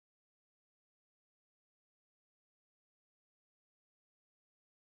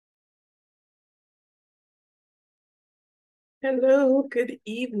Hello, good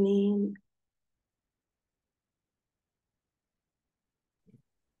evening.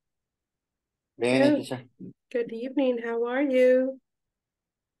 Evening, Hello, teacher. good evening. How are you?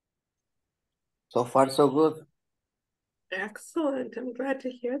 So far, so good. Excellent. I'm glad to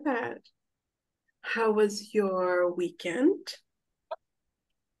hear that. How was your weekend?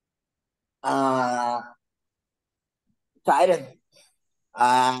 Uh, Tired.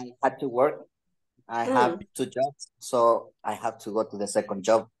 I had to work. I have Mm. two jobs, so I have to go to the second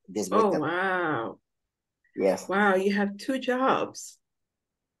job this Oh, weekend. wow. Yes, Wow, you have two jobs.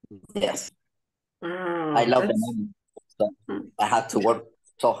 yes. I Wow, love the that's money, so hmm. I had to work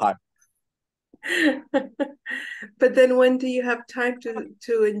so hard. But then when do you have time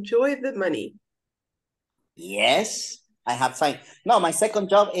to enjoy the money? Yes, I have time. No, my second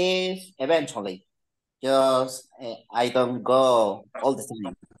job is eventually. Just I don't go all the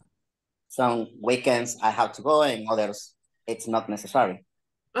time. Some weekends I have to go, and others it's not necessary.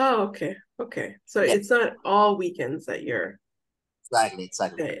 Oh, okay. Okay. So Yeah, it's not all weekends that you're exactly,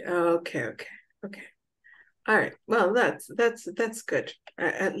 exactly. okay. Okay, okay. Okay. All right. Well, that's good.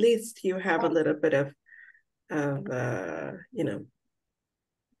 At least you have a little bit of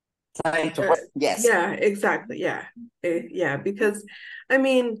Time to uh, work. Yes. yeah, exactly. Yeah. Yeah, because I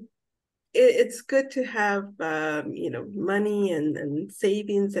mean, it's good to have money and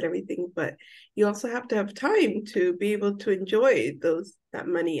savings and everything, but you also have to have time to be able to enjoy that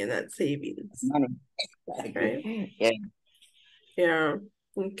money and that savings, Money. right? Yeah. Yeah.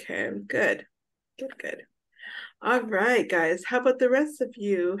 Okay, good. Good, good. All right, guys. How about the rest of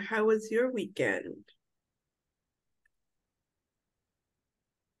you? How was your weekend?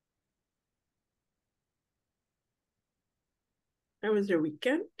 How was your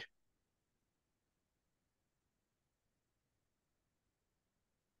weekend?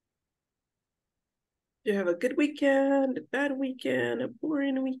 Did you have a good weekend, a bad weekend, a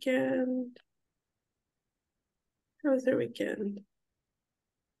boring weekend? How was your weekend?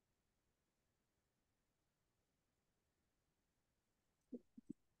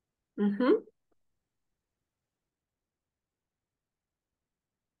 Mm-hmm.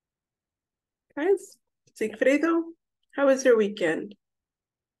 Guys, Sigfredo, how was your weekend?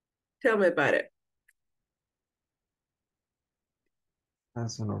 Tell me about it.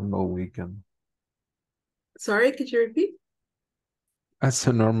 That's a normal weekend. Sorry, could you repeat? That's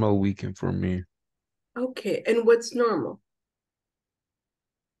a normal weekend for me. Okay, and what's normal?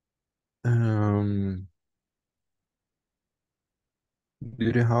 Um,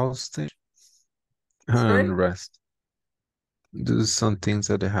 do the house thing Sorry? and rest. Do some things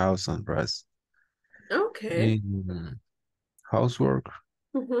at the house and rest. Okay. In housework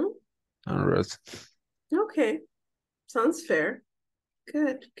Mm-hmm. and rest. Okay. Sounds fair.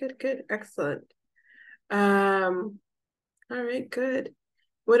 Good, good, good. Excellent. Um, all right, good.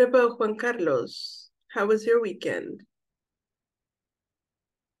 What about Juan Carlos? How was your weekend?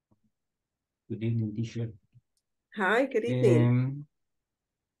 Good evening, teacher. Hi, good evening.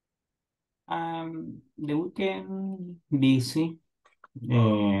 The weekend busy.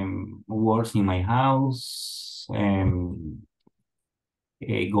 Works in my house. Go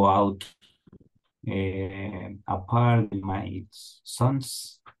out a park with my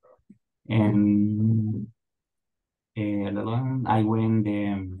sons. And I went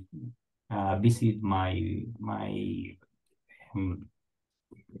visit um,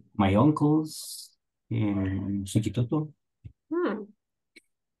 my uncles in Chiquitoto. Hmm.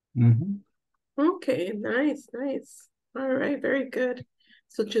 Mhm. Okay, nice, nice. All right, very good.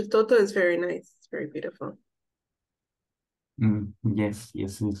 So Chistoto is very nice. It's very beautiful. Yes,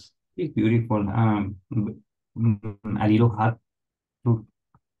 yes, it's beautiful. A little hot too.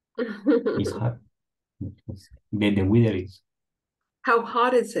 It's hot. The weather is How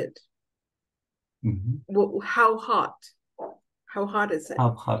hot is it? mhm, How hot? How hot is it?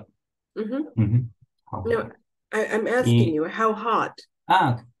 half hot. Mm-hmm. How No, hot? I'm asking Eh, you, how hot?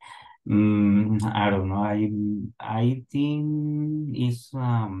 ah, I don't know. I think it's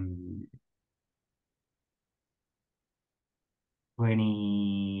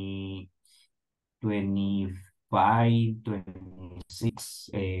 20, 25, 26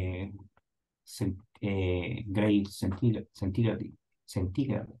 grade centigrade.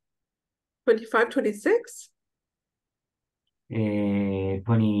 25, 26?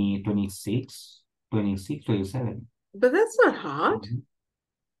 20, 26, 26, 27. But that's not hot. Mhm.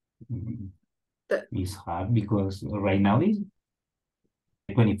 Mhm. That It's hard because right now it's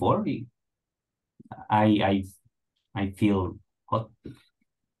 24. I I I feel hot.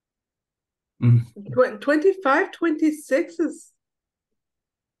 Mm. 25, 26 is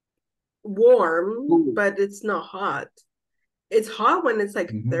warm, Ooh. but it's not hot. it's hot when it's like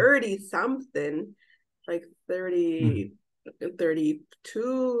Mhm. 30 something, like 30,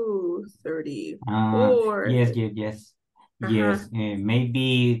 32, 34. Yes, yes, yes. Yes,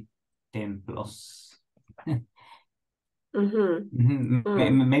 maybe 10 plus.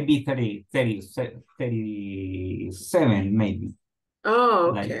 Maybe 37, maybe.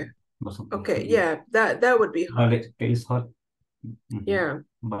 Oh, Like, okay. Okay, Yeah, that would be hot. but it is hot. Yeah.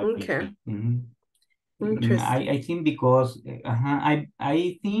 But Okay. I Interesting. think because I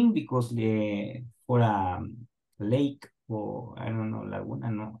think because for a lake or I don't know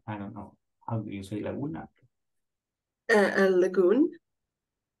laguna, no, I don't know how do you say laguna. A lagoon.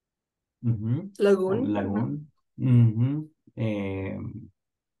 Lagoon. Lagoon.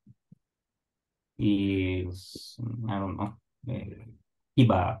 Is I don't know.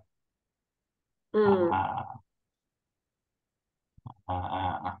 Iba Mm.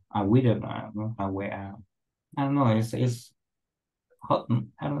 a widow, no, I don't know. It's hot.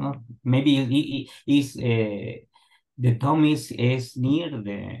 I don't know. Maybe it is the tomb is near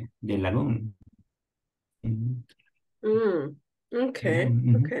the lagoon. Okay.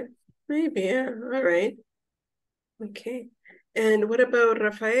 Okay. Maybe, yeah. All right. Okay. And what about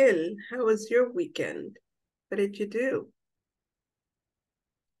Rafael? How was your weekend? What did you do?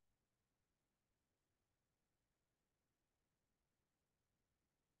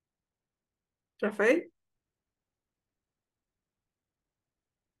 Rafael?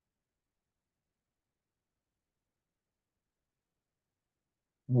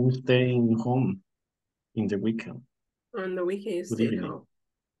 I was staying home in the weekend. On the weekend you Good stayed evening. home.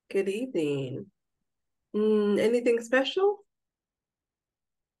 Good evening. Anything special?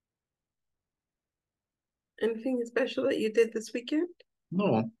 Anything special that you did this weekend?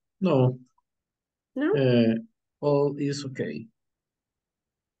 No, no, No? all is okay.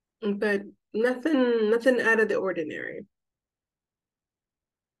 But nothing out of the ordinary.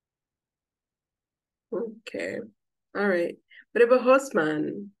 Okay. All right. What about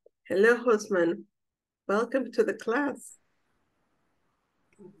Hosman? Hello, Hosman. Welcome to the class.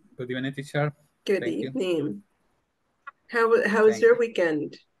 Good evening, teacher. Good Thank you. evening. How was Thank your you.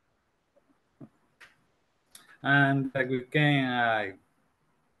 weekend? And the weekend,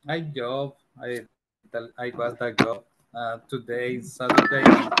 I job. I was the job today, Saturday,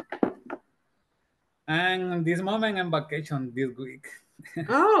 and this moment I'm vacation this week.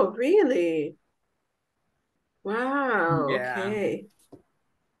 Oh, really? Wow. Yeah, Okay.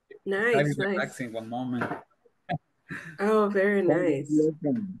 very Nice, nice. relaxing one moment. Oh, very nice.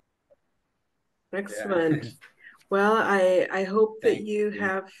 Yeah. Excellent. Well, I hope that Thank you you.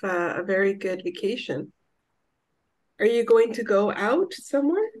 have a very good vacation. Are you going to go out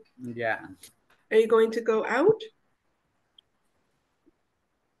somewhere? Yeah. Are you going to go out?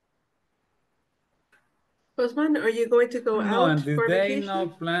 Osman, are you going to go No, out and this for day no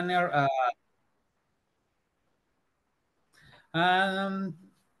vacation? planner. Um,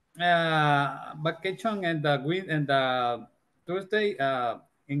 Vacation and the week and the Tuesday.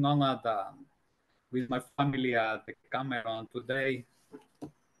 In on the with my family at the Cameron today.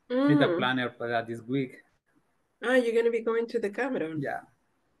 Is the Mm. planner for that this week. Ah, you're going to be going to the Cameron. Yeah.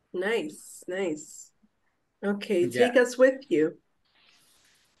 Nice, nice. Okay, Yeah. take us with you.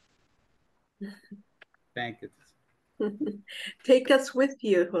 Thank you. Take us with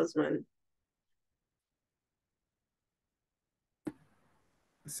you, Osman.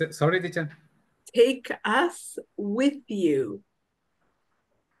 Sorry, teacher. Take us with you.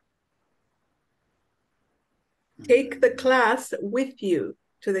 Take the class with you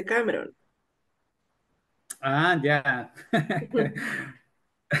to the Cameron. Yeah.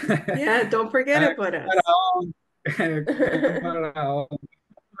 Yeah, don't forget about us.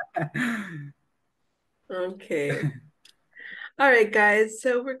 Okay. All right, guys.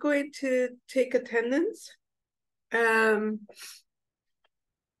 So we're going to take attendance. We'll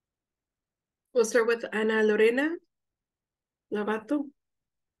start with Ana Lorena Lavato.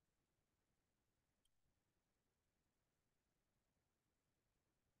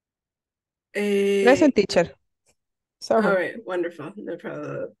 Present, teacher. Sorry. All right, wonderful. No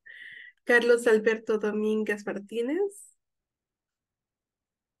problem. Carlos Alberto Domínguez Martínez.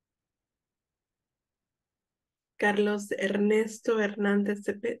 Carlos Ernesto Hernández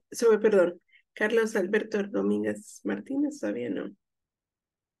Cepeda. Perdón. Carlos Alberto Domínguez Martínez, todavía no.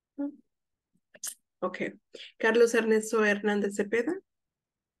 Ok. Carlos Ernesto Hernández Cepeda.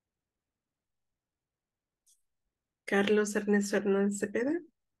 Carlos Ernesto Hernández Cepeda.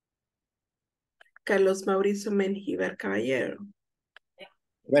 Carlos Mauricio Mengíbar Caballero.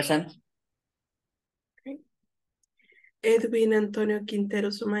 Present. Okay. Edwin Antonio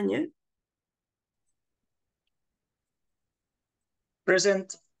Quintero Sumaña.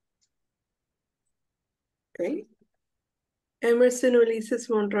 Present. Great. Emerson Ulises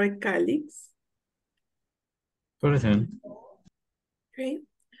Monroy Calix. Present. Great.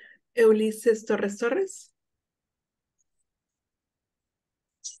 Ulises Torres Torres.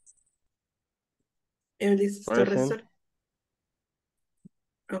 Ulises Torres Present. Torres.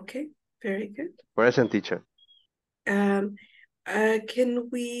 Okay, very good. Present, teacher. Can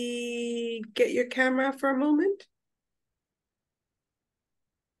we get your camera for a moment?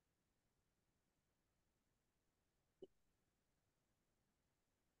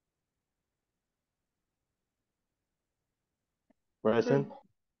 Present.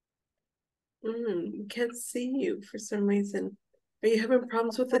 Can't see you for some reason. Are you having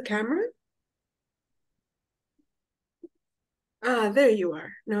problems with the camera? Ah, there you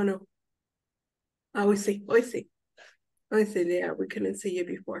are. No. Oh, we see. Yeah, we couldn't see you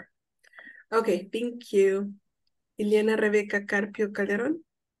before. Okay, thank you. Ileana Rebeca Carpio Calderón.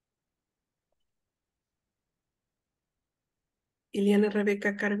 Ileana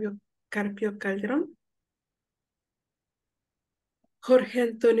Rebeca Carpio Calderón. Jorge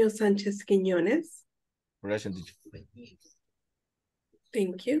Antonio Sánchez Quiñones. Present, teacher.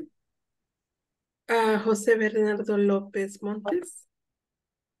 Thank you. José Bernardo López Montes.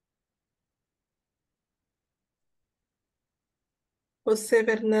 José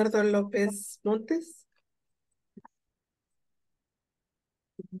Bernardo López Montes.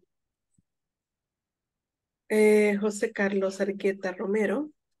 José Carlos Arqueta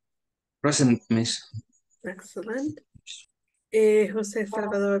Romero. Present, miss. Excellent. José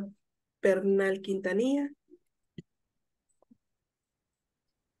Salvador Bernal Quintanilla.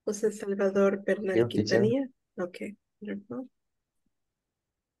 José Salvador Bernal Here, teacher. Quintanilla. Okay, wonderful.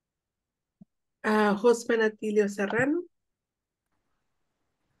 Josman Atilio Serrano.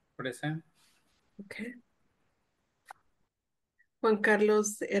 Present. Okay. Juan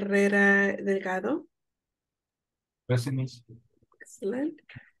Carlos Herrera Delgado. Present, miss. Excellent.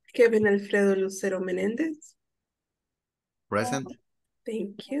 Kevin Alfredo Lucero Menéndez. Present.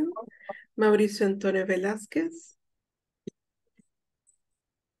 Thank you. Mauricio Antonio Velázquez.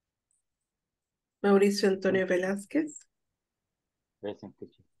 Mauricio Antonio Velázquez. Present,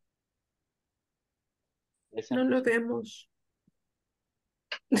 teacher. No lo vemos.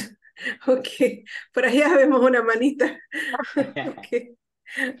 Ok, por allá vemos una manita. Ok.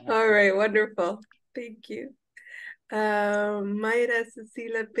 All right, wonderful. Thank you. Mayra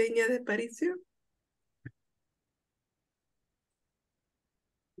Cecilia Peña de Paricio.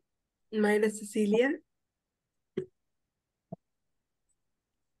 Mayra Cecilia.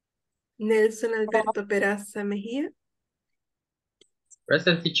 Nelson Alberto Peraza Mejía.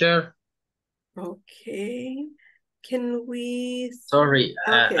 Present, teacher. Okay. Can we... Sorry,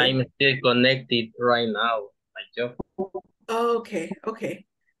 Okay. I'm still connected right now. My job. Okay.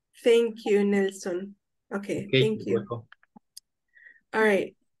 Thank you, Nelson. Okay, thank you. Welcome. All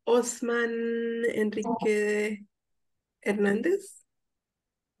right. Osman Enrique Hernández.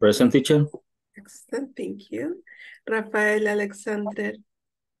 Present, teacher. Excellent, thank you. Rafael Alexander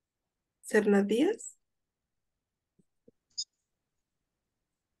Serna Díaz.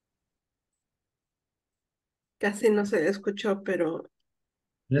 Casi no se escuchó, pero...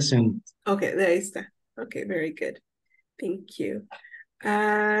 Present. Okay, there está. Okay, very good. Thank you.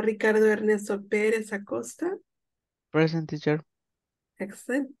 Ricardo Ernesto Pérez Acosta. Present, teacher.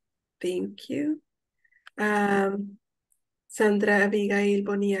 Excellent. Thank you. Sandra Abigail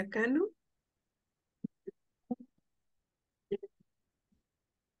Bonilla Cano.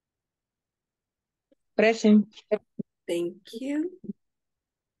 Present. Thank you.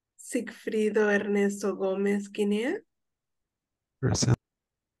 Sigfrido Ernesto Gómez Guinea. Present.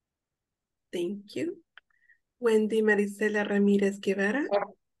 Thank you. Wendy Marisela Ramírez Guevara.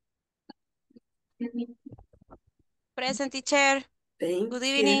 Present, teacher. Thank Good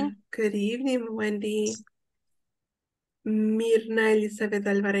you. evening. Good evening, Wendy. Mirna Elizabeth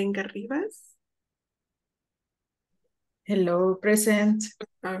Alvarenga Rivas. Hello, present.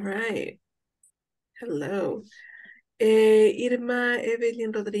 All right. Hello. Irma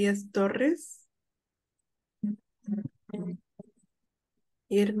Evelyn Rodríguez Torres.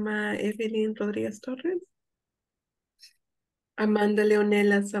 Irma Evelyn Rodríguez Torres. Amanda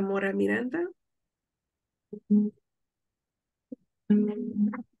Leonela Zamora Miranda.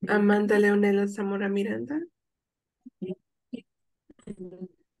 Amanda Leonela Zamora Miranda.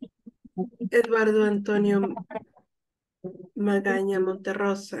 Eduardo Antonio Magaña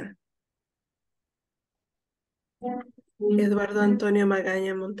Monterrosa. Eduardo Antonio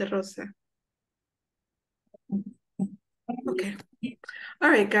Magaña Monterrosa. Okay.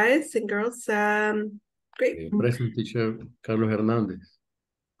 All right, guys and girls. great. Present teacher Carlos Hernandez.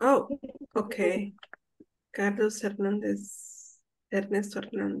 Oh, okay. Carlos Hernandez, Ernesto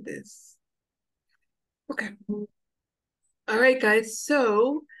Hernandez. Okay. All right, guys.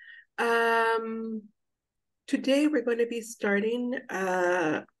 So, today we're going to be starting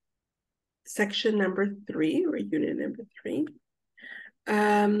section number 3 or unit number 3.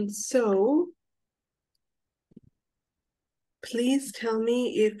 So please tell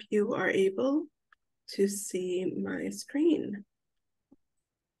me if you are able to see my screen.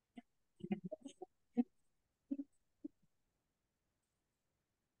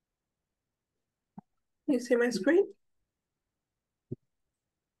 You see my screen?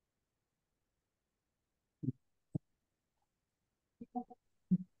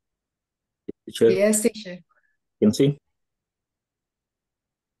 Teacher, Yes, teacher. can see?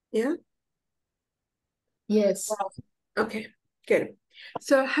 Yeah? Yes. Okay, good.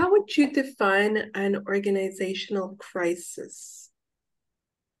 So how would you define an organizational crisis?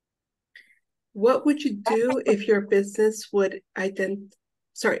 What would you do if your business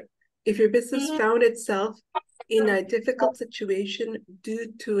if your business found itself in a difficult situation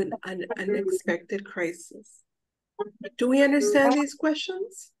due to an unexpected crisis? Do we understand these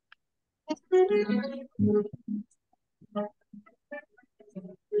questions?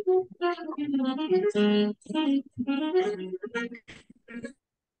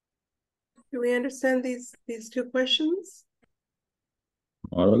 Do we understand these two questions?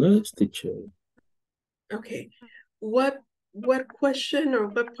 More or less, teacher. Okay. What question or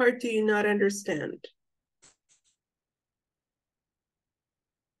what part do you not understand?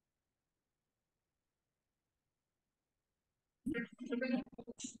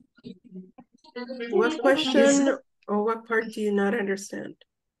 What question or what part do you not understand?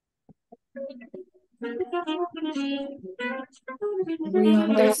 We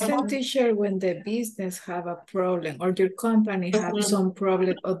understand, teacher, when the business have a problem or your company have some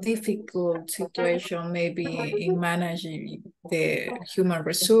problem or difficult situation, maybe in managing the human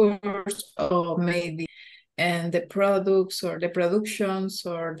resource or maybe and the products or the productions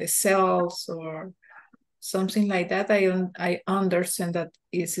or the sales or something like that. I understand that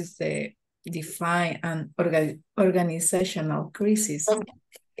this is the define an organizational crisis.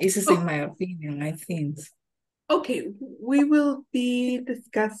 This is in my opinion, I think. Okay, we will be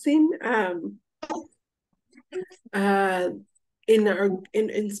discussing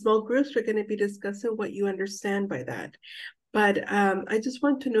in small groups. We're going to be discussing what you understand by that. But I just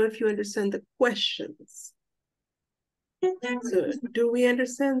want to know if you understand the questions. So, do we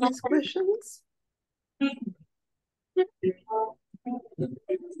understand these questions?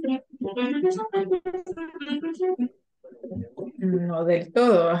 No del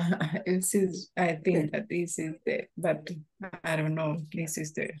todo. This is, I think that this is the, but I don't know. This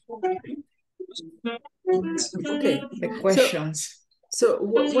is the okay. The questions. So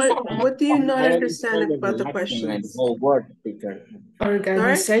what do you not understand about the questions? Whole word, teacher.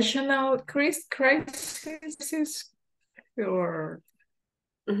 Organizational crisis or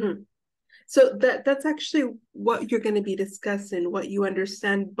so that's actually what you're going to be discussing, what you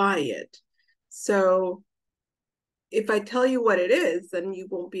understand by it. So if I tell you what it is, then you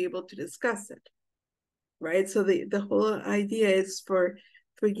won't be able to discuss it, right? So the whole idea is for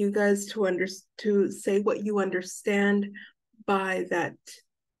you guys to say what you understand by that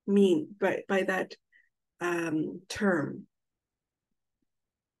by that term.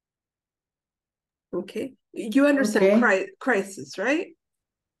 Okay, you understand crisis, right?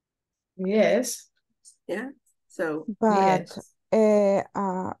 Yes. Yeah. So but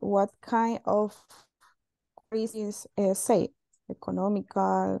what kind of crisis say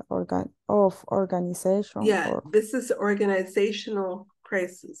economical organization? Yeah, this is organizational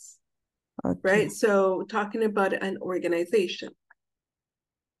crisis. Okay. Right? So talking about an organization,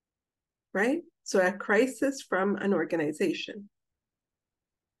 right? So a crisis from an organization.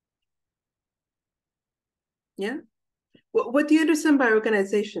 Yeah. What do you understand by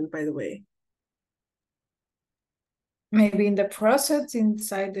organization, by the way? Maybe in the process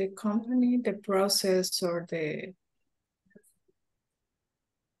inside the company, the process or the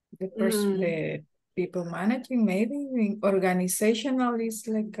person, the people managing, maybe organizational is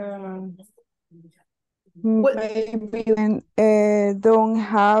like maybe when don't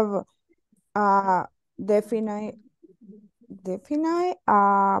have a definite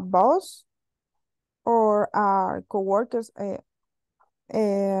boss or co-workers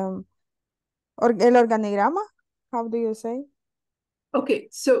el organigrama, how do you say? Okay,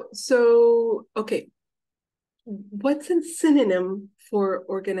 so okay, what's a synonym for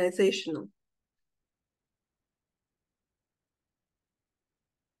organizational?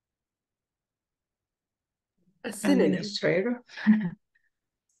 A synonym. Administrator.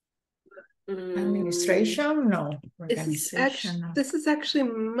 Mm, Administration, no. Organization, this is actually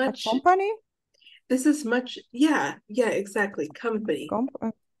much. A company? This is much, yeah, exactly. Company.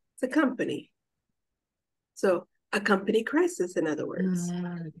 It's a company. So a company crisis, in other words.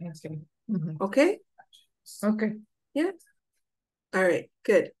 Okay. Mm-hmm. Okay? Okay. Yeah. All right,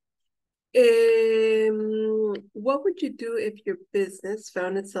 good. What would you do if your business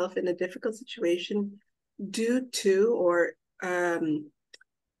found itself in a difficult situation due to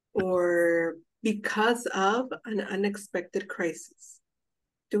or because of an unexpected crisis?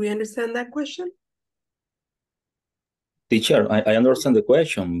 Do we understand that question? Teacher, I understand the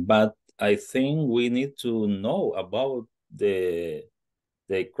question, but I think we need to know about the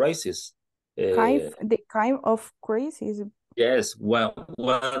crisis. The kind of crisis. Yes. Well,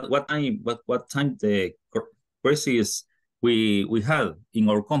 what time the crisis we had in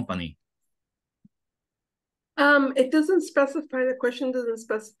our company? It doesn't specify, the question doesn't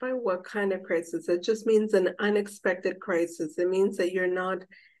specify what kind of crisis. It just means an unexpected crisis. It means that you're not,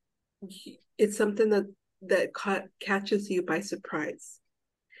 it's something that catches you by surprise.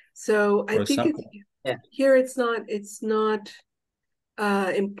 So I think here it's not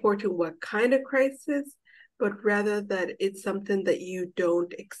important what kind of crisis, but rather that it's something that you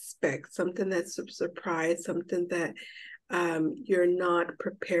don't expect, something that's a surprise, something that you're not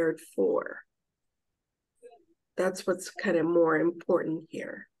prepared for. That's what's kind of more important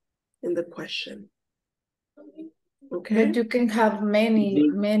here in the question. Okay. But you can have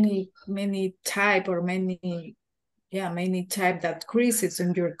many type or many type that crisis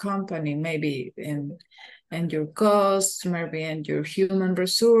in your company, maybe in your cost, maybe in your human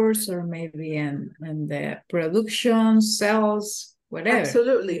resource, or maybe in the production, sales, whatever.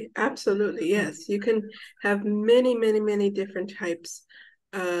 Absolutely, yes. You can have many different types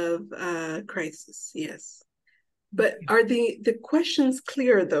of crisis, yes. But are the questions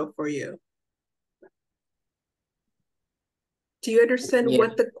clear though for you? Do you understand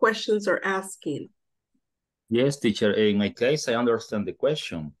what the questions are asking? Yes, teacher. In my case, I understand the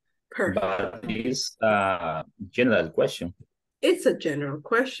question. Perfect. But it's a general question. It's a general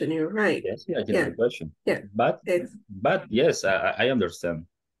question, you're right. Yes, a general question. Yeah. But yes, I understand.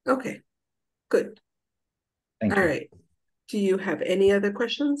 Okay, good. Thank you. All right. Do you have any other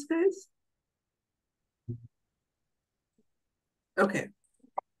questions, guys? Okay.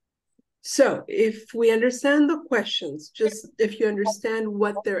 So if we understand the questions, just if you understand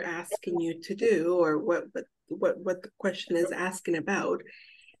what they're asking you to do or what the question is asking about,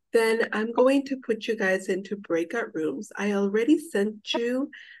 then I'm going to put you guys into breakout rooms. I already sent you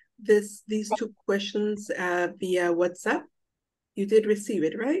these two questions via WhatsApp. You did receive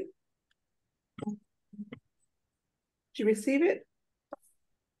it, right? Did you receive it?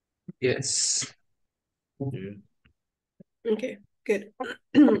 Yes. Yeah. Okay, good.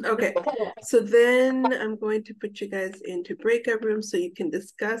 Okay, so then I'm going to put you guys into breakout rooms so you can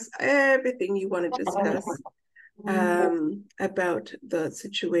discuss everything you want to discuss about the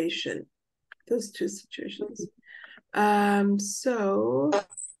situation, those two situations. So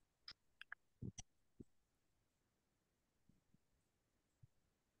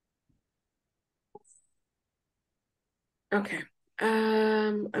okay,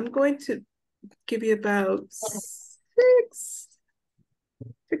 I'm going to give you about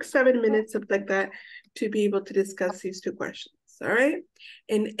 7 minutes, something like that, to be able to discuss these two questions. All right,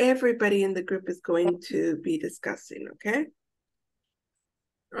 and everybody in the group is going to be discussing. Okay.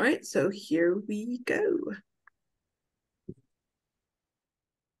 All right, so here we go.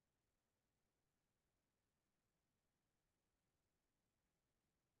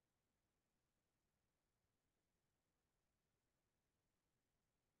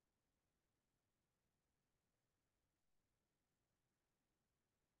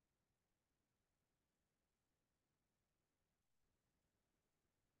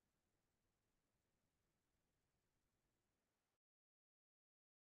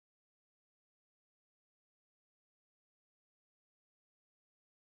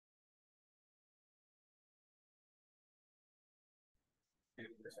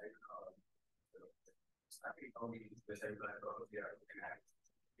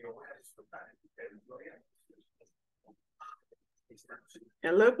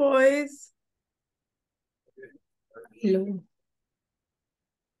 Hello, boys. Hello.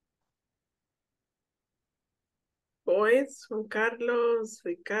 Boys, Juan Carlos,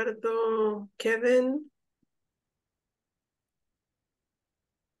 Ricardo, Kevin.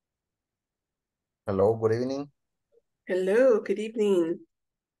 Hello, good evening. Hello, good evening.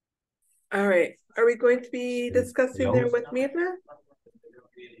 All right, are we going to be discussing there with Mirna?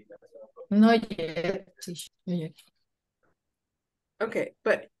 Not yet, teacher. Not yet. Okay,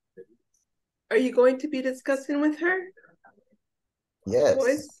 but are you going to be discussing with her, Yes,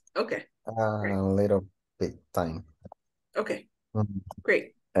 boys? Okay, a little bit time. okay, Mhm.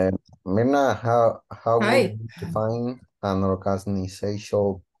 great. Mirna, how would Hi. you define an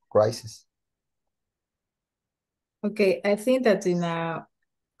organizational crisis? Okay, I think that in a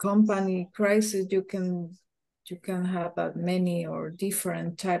company crisis, you can have many or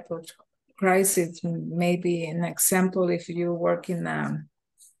different type of crisis. Maybe an example, if you work in a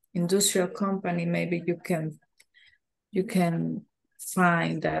industrial company, maybe you can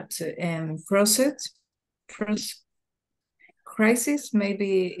find that crisis.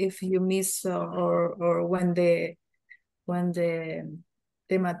 Maybe if you miss or when the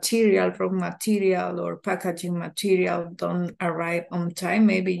material, raw material or packaging material don't arrive on time,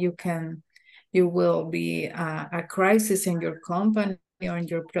 maybe you will be a crisis in your company or in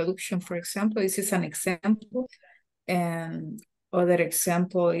your production, for example. This is an example. And other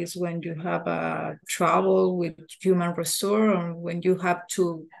example is when you have a trouble with human resource, or when you have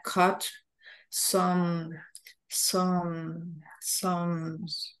to cut some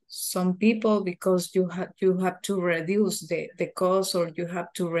people because you have to reduce the cost, or you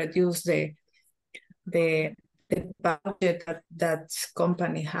have to reduce the budget that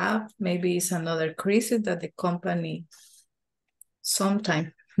company have. Maybe it's another crisis that the company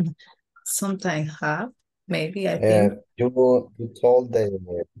sometime have. Maybe I think. You told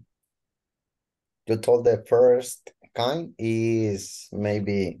the first kind is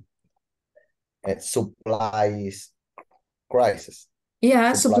maybe a supplies crisis.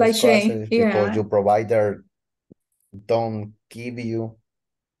 Yeah, supply chain. Because Yeah. your provider don't give you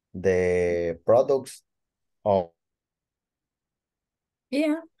the products or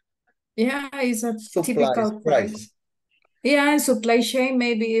Yeah, it's a supplies typical price. crisis. Yeah, and supply chain,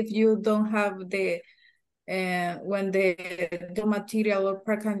 maybe if you don't have when the material or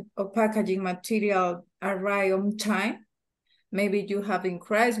packaging material arrive on time, maybe you have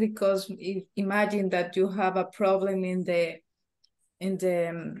increased because imagine that you have a problem in the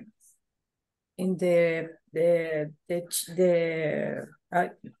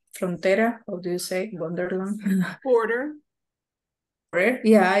frontera, how do you say, Wonderland? Border.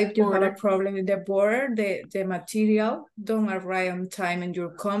 Yeah, if you have a problem with the border, the material don't arrive on time in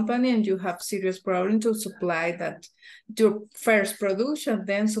your company, and you have serious problem to supply that your first production,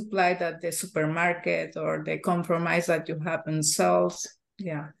 then supply that the supermarket or the compromise that you have in sales.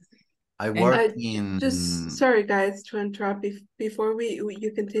 Yeah. I work Just sorry guys to interrupt before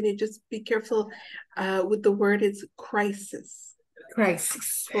you continue. Just be careful with the word. It's crisis.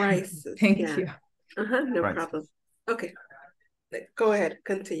 Crisis. Thank you. No Crisis. problem. Okay, go ahead,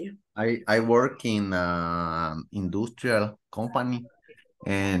 continue. I work in an industrial company,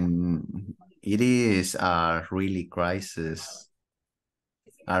 and it is a really crisis,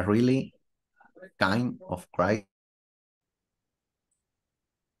 a really kind of crisis.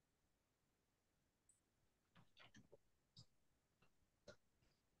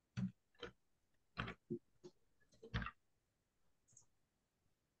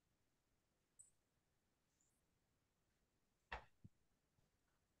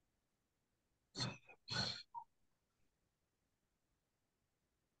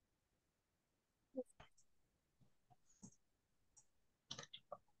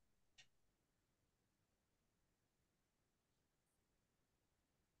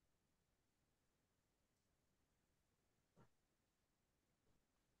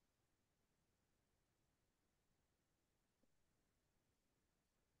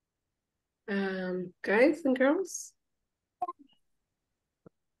 Guys and girls,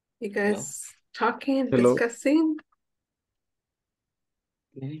 you guys talking, Hello. discussing?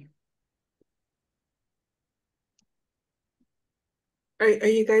 Are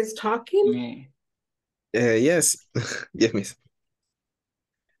you guys talking? Yes. Yes, miss.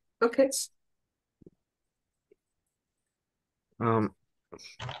 Okay.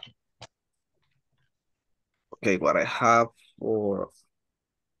 Okay, what I have for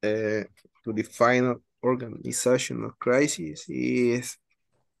to define an organizational crisis is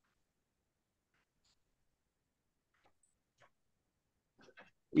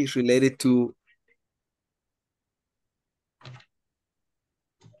related to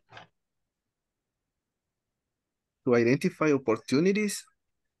identify opportunities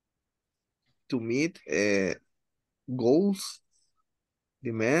to meet goals,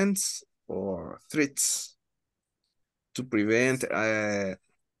 demands, or threats to prevent a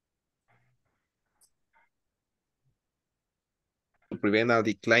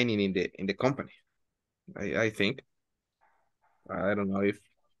declining in the company. I think. I don't know if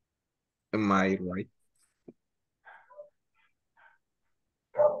Am I right?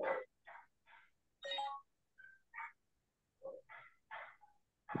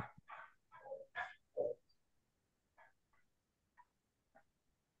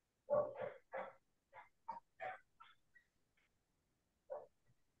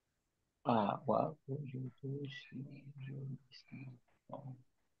 What would you do if you oh,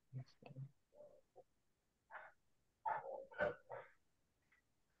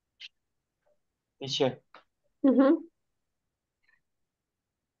 teacher,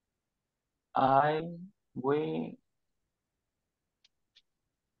 I will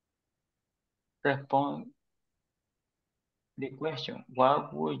respond the question.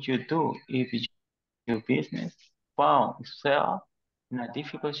 What would you do if your business found itself in a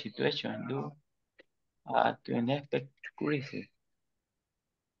difficult situation due to unexpected crisis?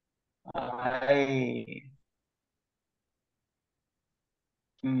 I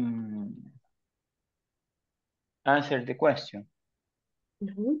answer the question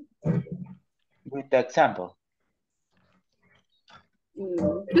with the example.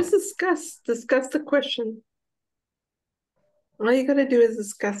 Just discuss the question. All you gotta do is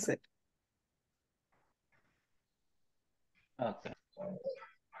discuss it. Okay.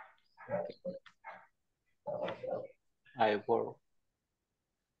 I work.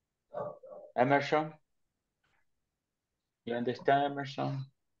 Emerson, you understand, Emerson?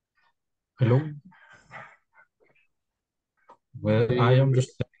 Hello. Well, I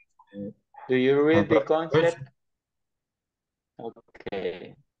understand. Do you read the concept?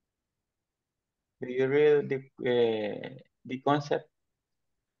 Okay. Do you read the concept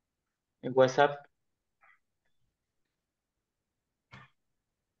in WhatsApp?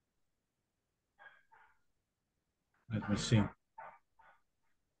 Let me see.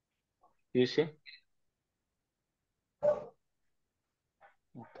 You see?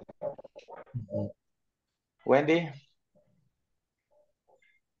 Wendy?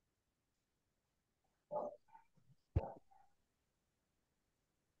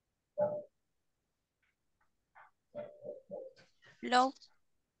 Hello.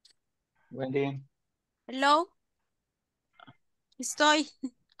 Wendy? Hello. Estoy.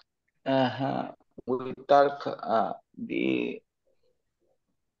 We talk the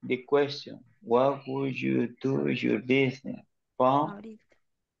question. What would you do your business from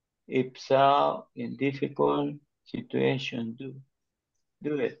if so in difficult situation?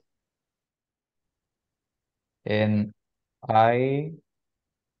 Do it. And I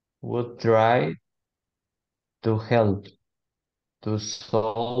would try to help to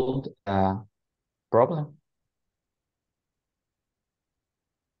solve a problem.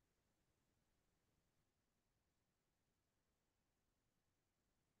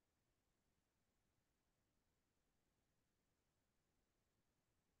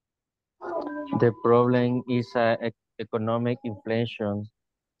 The problem is economic inflation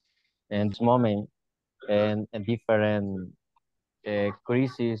in this moment and a different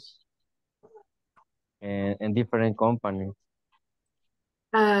crisis and different companies.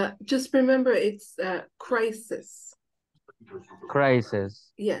 Just remember it's crisis.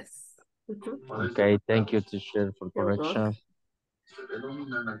 Crisis. Yes. Okay, thank you, teacher, for You're correction.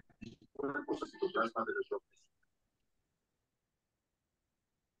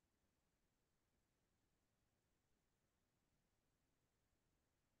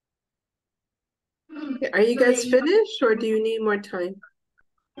 Are you guys finished or do you need more time?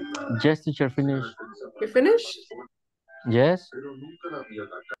 Yes, teacher, finish. You're finished? Yes.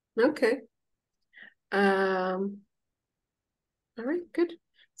 Okay. All right, good.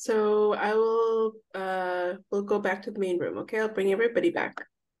 So I will we'll go back to the main room. Okay, I'll bring everybody back.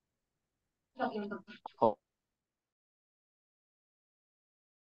 Oh.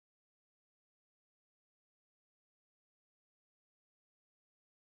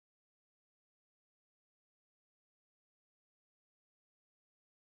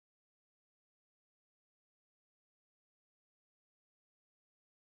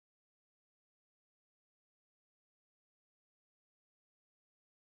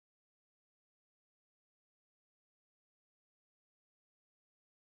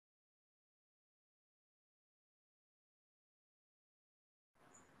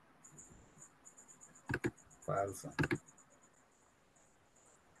 Falso.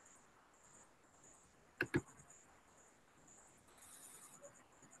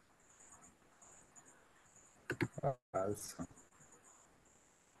 Falso.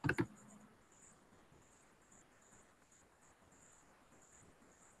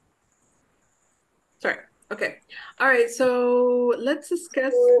 Sorry. Okay. All right, so let's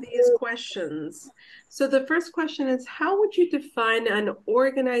discuss these questions. So the first question is, how would you define an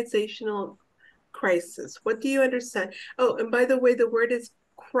organizational crisis? What do you understand? Oh, and by the way, the word is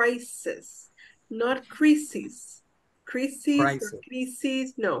crisis, not crises. Crises or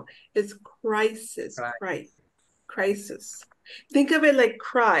crises, no, it's crisis, crisis. Think of it like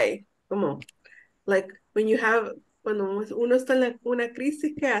cry, como, like when you have, cuando uno está en una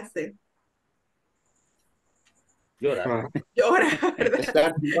crisis, ¿qué hace? Llorar. Llora,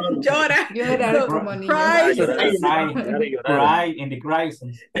 ¿verdad? Llora. Llorar So, como niño. Cry in the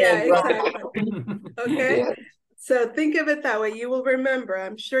crisis. Yeah, exactly. Okay. So think of it that way. You will remember.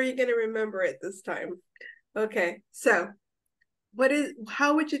 I'm sure you're going to remember it this time. Okay. So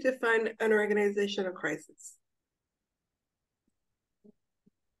how would you define an organizational crisis?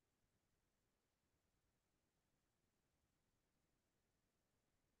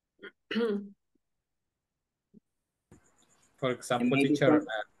 For example, teacher,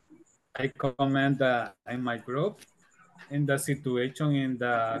 I comment in my group in the situation in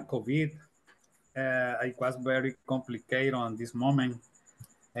the COVID. It was very complicated on this moment.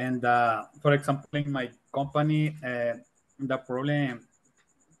 And for example, in my company, the problem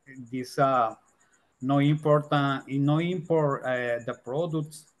is no import the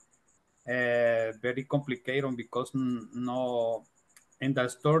products very complicated because no in the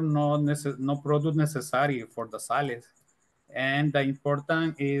store no product necessary for the sales. And the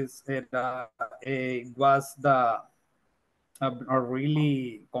important is that it was a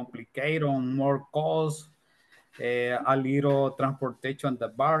really complicated, more cost, a little transportation the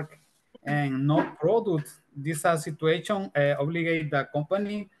bark, and no product. This situation obligate the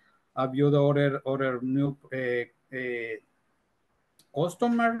company view the other new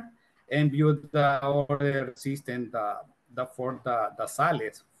customer and view the order system for the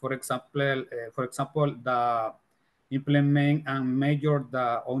sales. For example, the implement and measure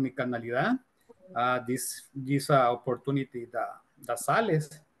the omnicanalidad. This opportunity the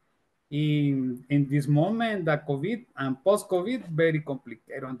sales. In this moment, the COVID and post-COVID very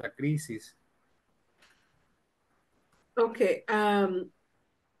complicated on the crisis. Okay. How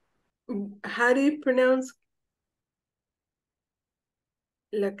do you pronounce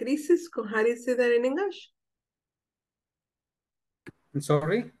la crisis? How do you say that in English? I'm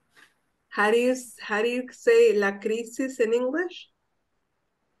sorry? How do you say la crisis in English?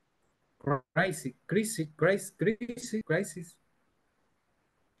 Crisis.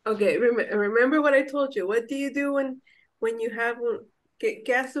 Okay, remember what I told you. What do you do when you have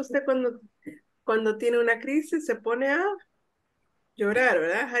 ¿qué hace usted cuando tiene una crisis? Se pone a llorar,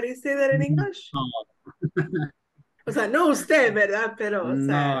 ¿verdad? How do you say that in English? No. O sea, no usted, ¿verdad? Pero, o sea,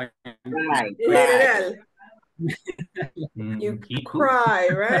 no. En general. You cry,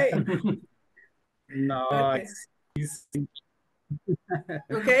 right? No. Okay.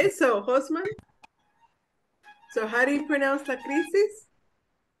 Okay, so Hosman. So how do you pronounce la crisis?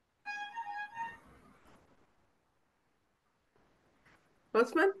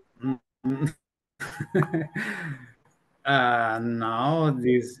 Hosman? No,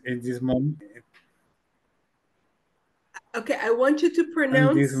 in this moment. Okay, I want you to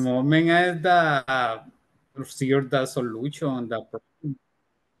pronounce. In this moment is the solution.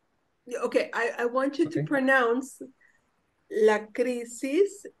 Okay, I want you to pronounce la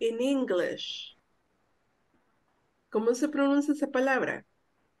crisis in English. ¿Cómo se pronuncia esa palabra?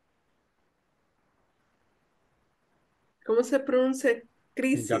 ¿Cómo se pronuncia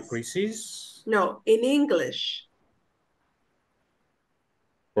crisis? The crisis? No, in English.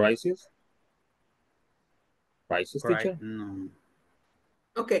 Crisis? Crisis, teacher? No.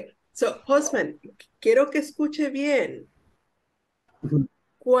 Okay, so Hosman, quiero que escuche bien.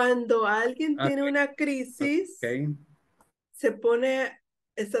 Cuando alguien tiene una crisis, se pone,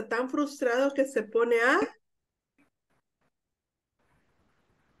 está tan frustrado que se pone a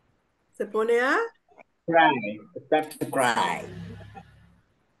Cry. Start to cry.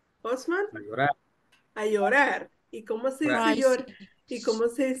 Osman, a llorar. ¿Y cómo se dice llorar? ¿Y cómo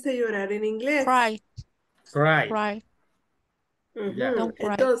se dice llorar en inglés? Cry. Yeah.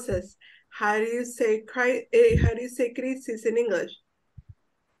 Entonces, how do you say crisis in English?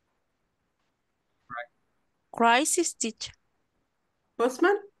 Crisis, teacher.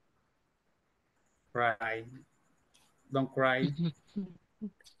 Osman? Cry. Don't cry.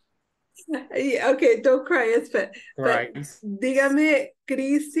 Okay, don't cry. But dígame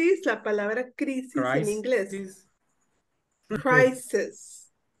crisis, la palabra crisis en inglés. Crisis.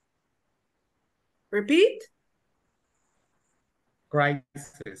 Repeat.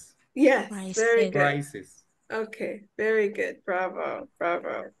 Crisis. Yes, very good. Crisis. Okay, very good. Bravo.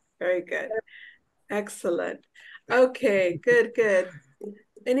 Very good. Excellent. Okay, good, good.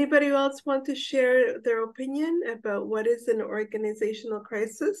 Anybody else want to share their opinion about what is an organizational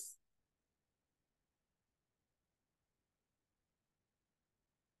crisis?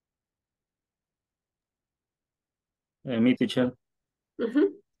 Me, teacher.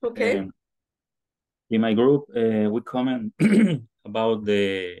 Okay. In my group, we comment about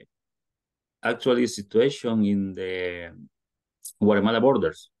the actual situation in the Guatemala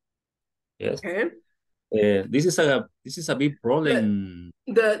borders. Yes. Okay. This is a big problem.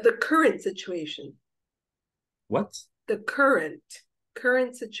 The current situation. What? The current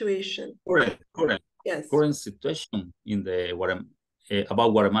situation. Current. Yes. Current situation in the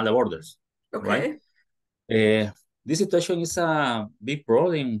about Guatemala borders. Okay. Right? This situation is a big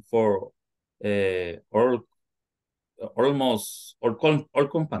problem for almost all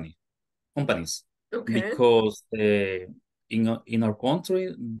companies. Okay. Because in our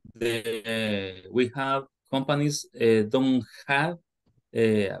country, we have companies don't have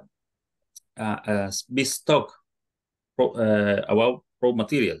a big stock about raw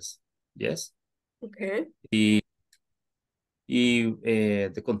materials. Yes. Okay.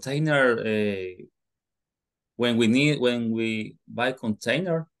 The container when we buy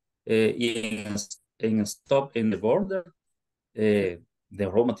container in stock in the border, the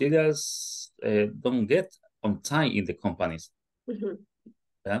raw materials don't get on time in the companies.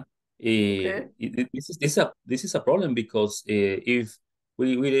 Yeah. Okay. This is a problem because if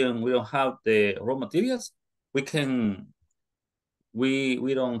we don't have the raw materials, we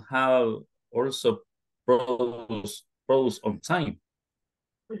don't have also produce on time,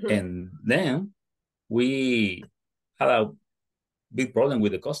 and then we had a big problem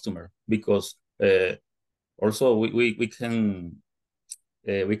with the customer because also we can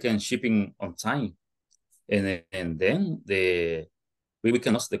shipping on time, and then we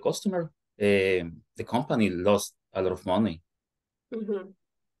can lose the customer. The company lost a lot of money.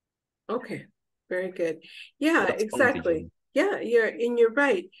 Okay, very good. Yeah, That's exactly. Yeah, you're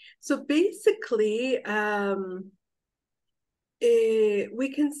right. So basically, we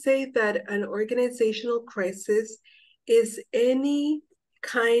can say that an organizational crisis is any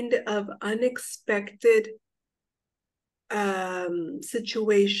kind of unexpected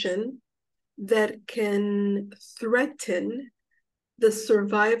situation that can threaten the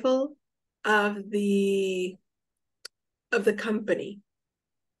survival of the company.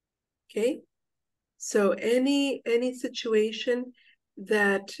 Okay, so any situation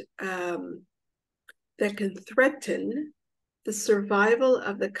that that can threaten the survival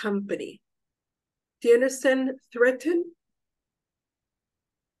of the company. Do you understand threaten?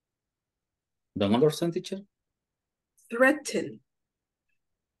 Don't understand, teacher? Threaten.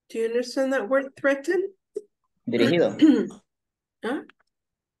 Do you understand that word threaten? Dirigido. Huh?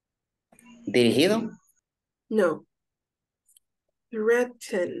 Dirigido. No.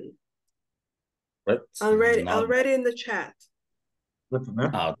 Threaten. Already in the chat.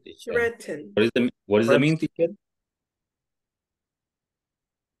 No, teacher. Threaten. What is the mean, teacher?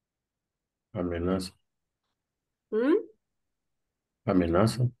 Amenaza. Hmm?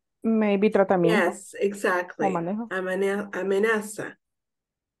 Amenaza. Maybe tratamiento. Yes, exactly. O manejo. Amenaza.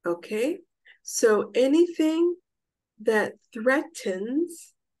 Okay. So anything that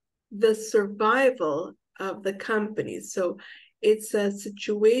threatens the survival of the company. So it's a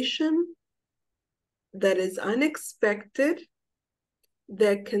situation that is unexpected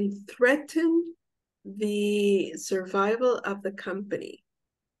that can threaten the survival of the company.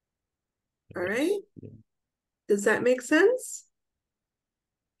 All right? Does that make sense?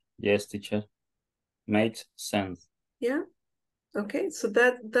 Yes, teacher. Makes sense. Yeah. Okay, so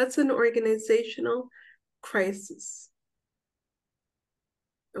that's an organizational crisis.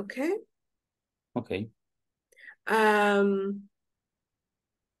 Okay. Okay.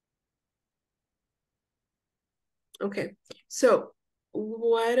 Okay, so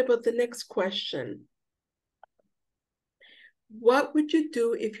what about the next question? What would you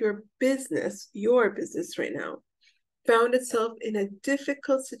do if your business right now, found itself in a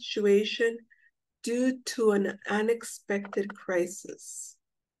difficult situation due to an unexpected crisis?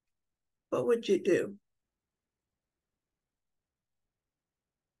 What would you do?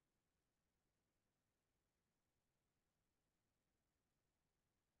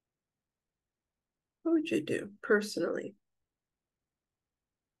 What would you do personally?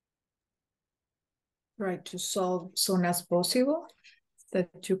 Try to solve soon as possible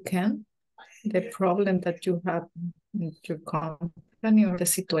that you can the problem that you have in your company or the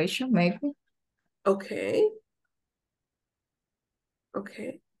situation, maybe. Okay.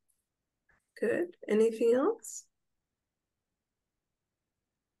 Okay. Good. Anything else?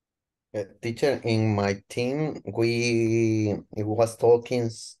 Teacher, in my team, it was talking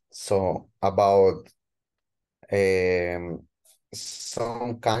so about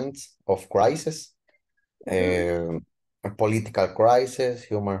some kinds of crisis, a political crisis,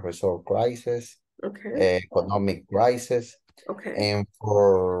 human resource crisis, Okay. economic crisis, Okay. and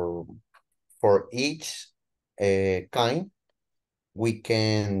for each kind, we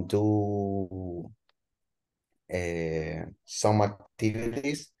can do some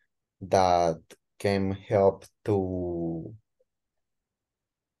activities that can help to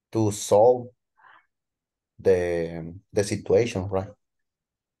solve the situation, right?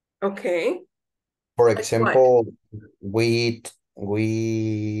 Okay. For Like what? example, we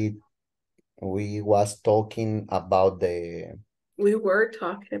was talking about We were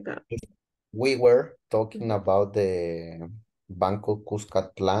talking about. we were talking about the Banco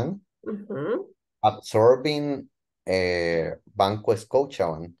Cuscatlán absorbing Banco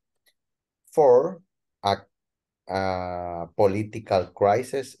Scotiabank for a political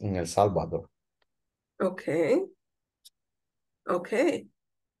crisis in El Salvador. Okay. Okay.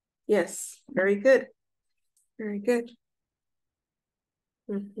 Yes. Very good. Very good.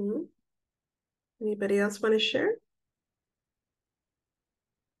 Anybody else want to share?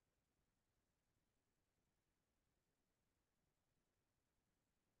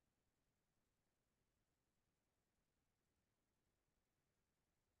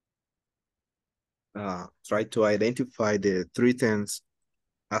 Try to identify the threats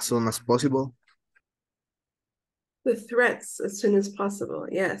as soon as possible. The threats as soon as possible.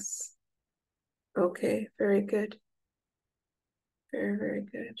 Yes. Okay. Very good. Very, very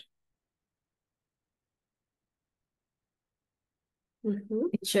good.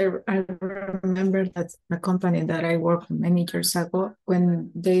 Teacher, I remember that the company that I worked many years ago,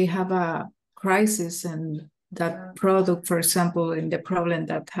 when they have a crisis and that product, for example, in the problem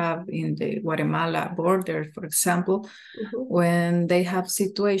that have in the Guatemala border, for example, when they have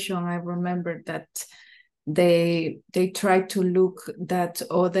situation, I remember that they try to look that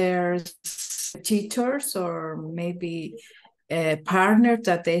other teachers or maybe partners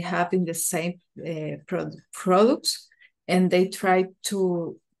that they have in the same products, and they try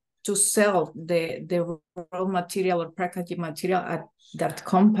to sell the raw material or packaging material at that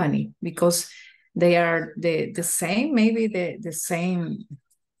company because they are the same, maybe the same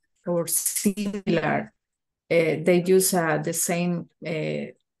or similar. They use the same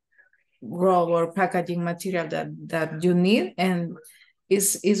raw or packaging material that you need, and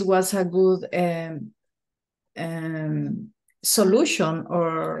it was a good solution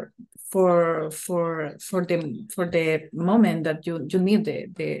or for the moment that you need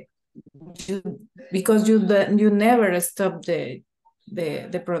because you never stop the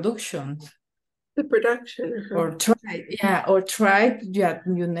production. The production. Or try,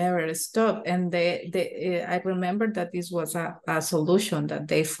 you never stop. And I remember that this was a solution that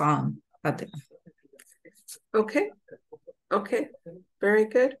they found at the... Okay. Okay. Very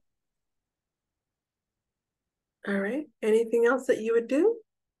good. All right. Anything else that you would do?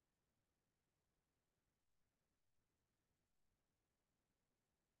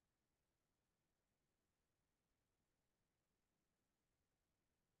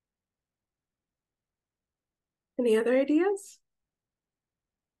 Any other ideas?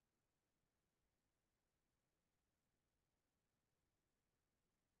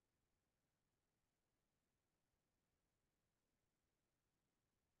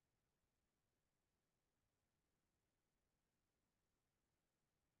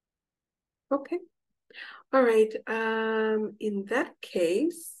 Okay. All right. In that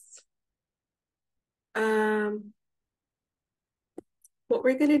case, what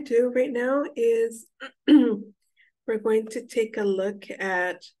we're going to do right now is we're going to take a look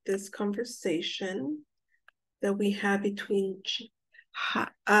at this conversation that we have between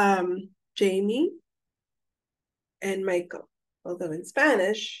Jamie and Michael. Although in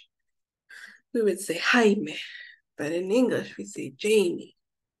Spanish, we would say Jaime, but in English, we say Jamie.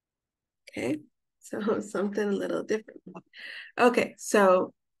 Okay, so something a little different. Okay,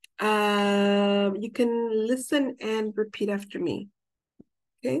 so you can listen and repeat after me.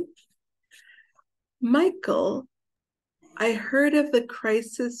 Okay. Michael, I heard of the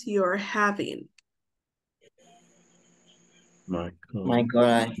crisis you're having. Michael,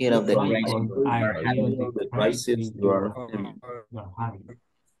 I hear of the crisis you are having.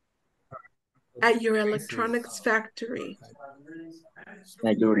 At your electronics factory.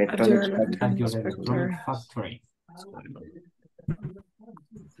 At your electronics factory.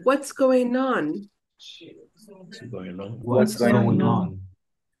 What's going on? What's going on?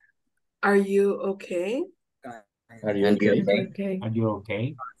 Are you okay? Are you okay? Okay. Are you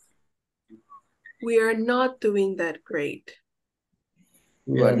okay? We are not doing that great.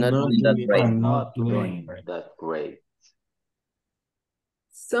 We are not doing that We're right. not doing that great.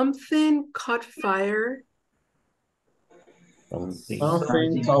 Something caught fire Something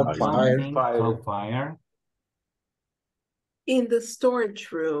Something caught fire in the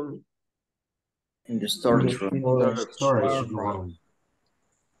storage room. In the storage room. storage room.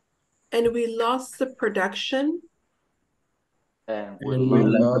 And we lost the production And We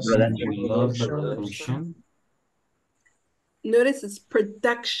lost the And production. we lost the production. Notice it's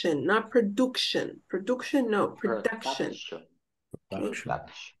production, not production. Production, no, production. Production.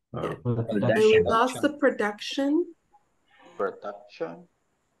 Yeah. Production. And we lost the production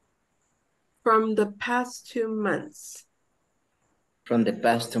from the past 2 months. From the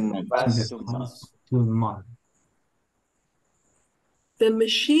past 2 months. The past 2 months. The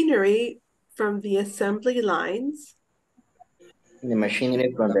machinery from the assembly lines The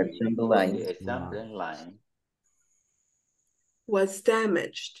machinery from the assembly line was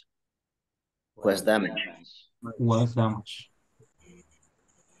damaged. was damaged. Was damaged.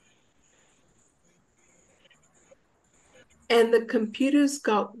 And the computers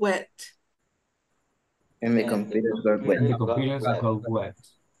got wet. And the computers got wet. And the computers got wet.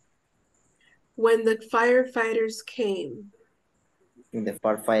 When the firefighters came. When the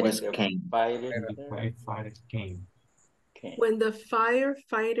firefighters came. And the firefighters came. When the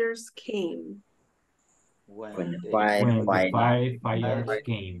firefighters came. When the firefighters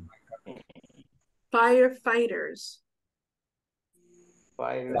came. Firefighters.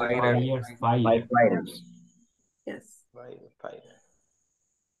 Firefighters. Yes.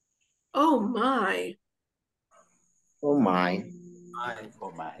 Oh my. Oh my.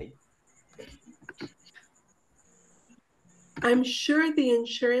 I'm sure the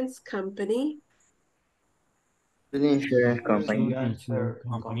insurance company The insurance company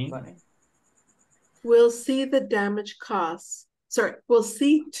will see the damage costs. Sorry, we'll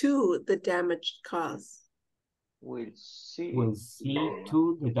see to the damaged costs. We'll see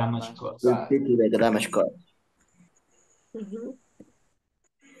to the damage cost. We'll see to the damage cost. Mhm.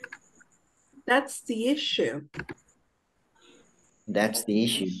 That's the issue. That's the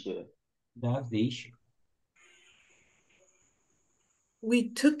issue. That's the issue.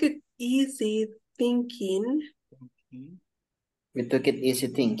 We took it easy thinking. We took it easy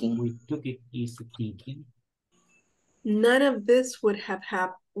thinking. We took it easy thinking. None of this would have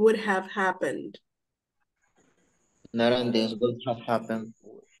happened. None of this would have happened.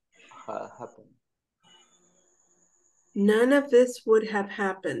 None of this would have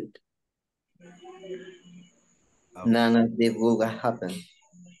happened. None of this would have happened.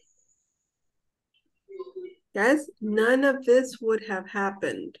 Guys, none of this would have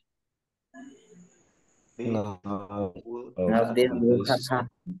happened. No, None of this would have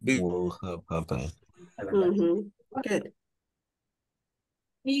happened. will have happened. Good.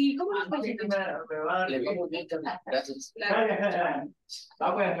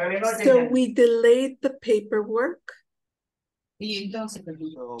 So we delayed the paperwork.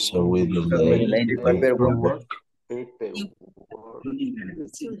 So we delayed the paperwork.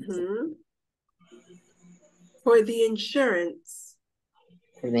 For the insurance.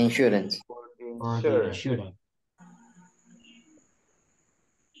 For the insurance.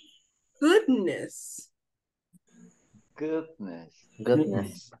 Goodness.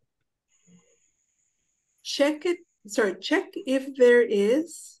 Check it. Sorry, check if there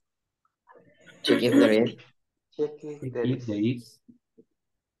is. Check if there is.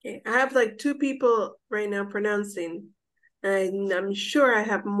 Okay, I have like 2 people right now pronouncing, and I'm sure I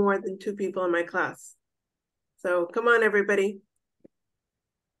have more than 2 people in my class. So come on, everybody.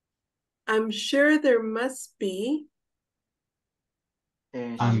 I'm sure there must be.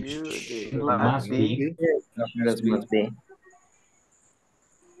 I'm sure must be.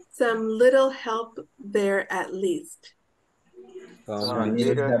 Some little help there at least. Some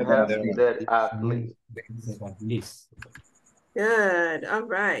little help there at least. Good. All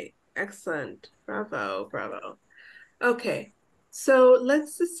right. Excellent. Bravo. Bravo. Okay. So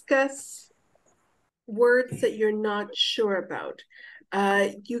let's discuss words that you're not sure about.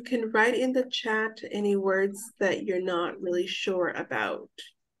 You can write in the chat any words that you're not really sure about.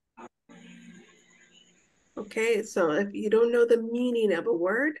 Okay, so if you don't know the meaning of a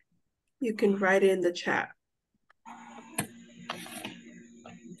word, you can write it in the chat.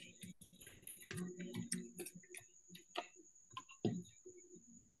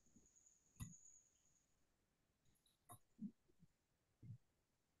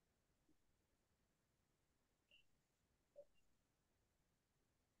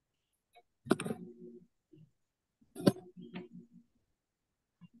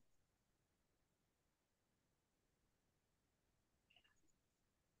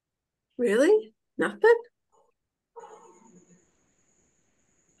 Really? Nothing?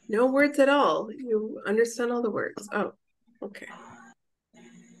 No words at all. You understand all the words. Oh, okay.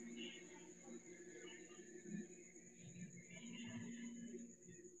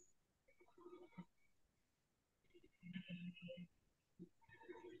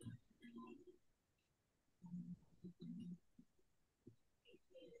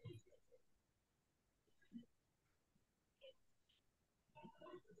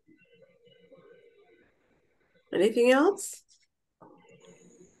 Anything else?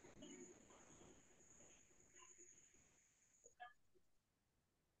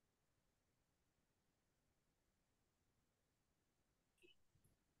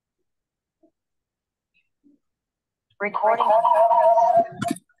 Recording.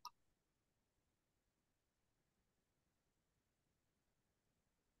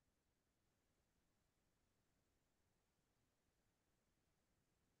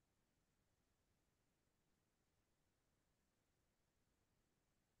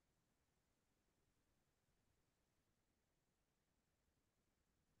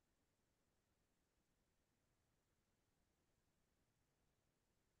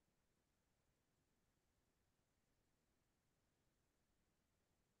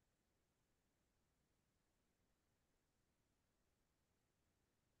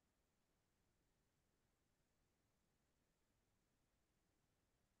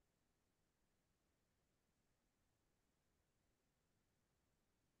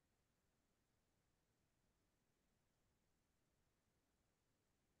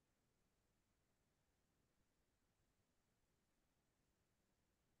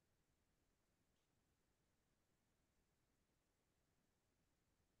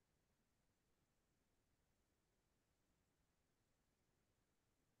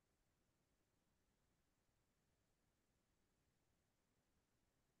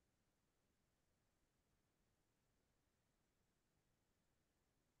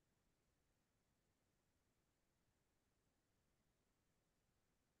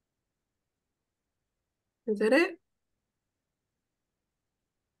 Is that it?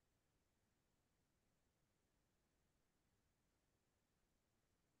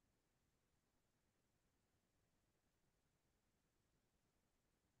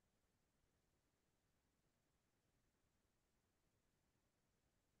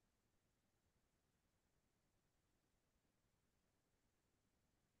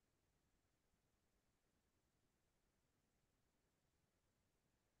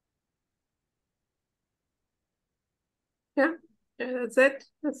 Yeah, yeah, that's it.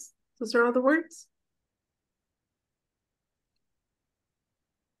 Those are all the words.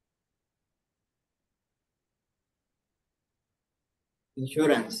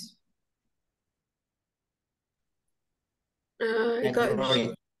 Insurance. I got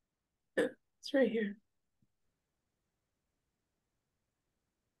Employee. yeah, it's right here.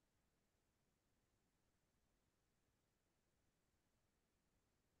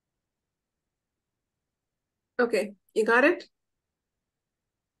 Okay, you got it?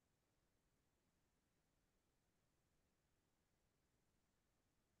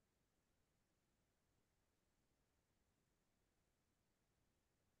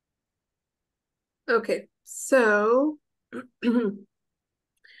 Okay, so all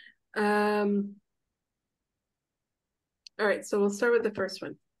right, so we'll start with the first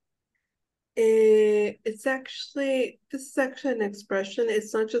one. It's actually, this is actually an expression.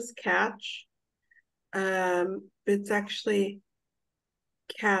 It's not just catch. It's actually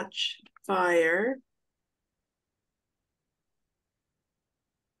catch fire.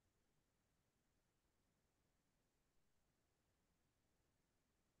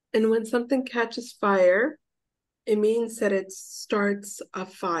 And when something catches fire, it means that it starts a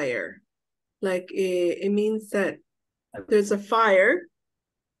fire. Like it means that there's a fire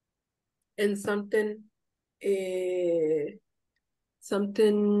and something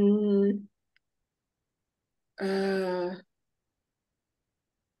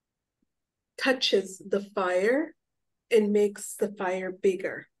touches the fire and makes the fire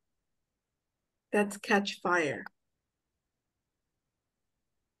bigger. That's catch fire.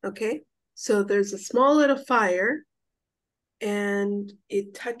 Okay, so there's a small little fire and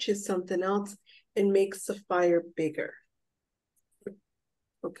it touches something else and makes the fire bigger.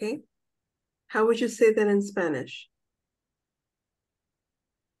 Okay, how would you say that in Spanish?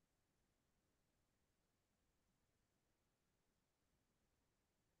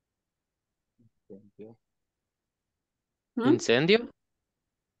 Incendio?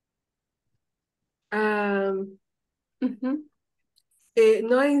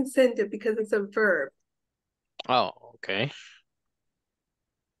 No incendio because it's a verb. Oh, okay.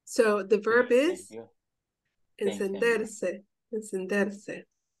 So the verb is you. encenderse. Encenderse.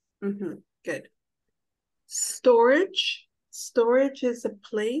 Good. Storage. Storage is a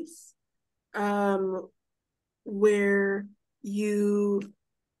place where you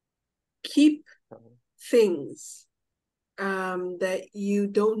keep things that you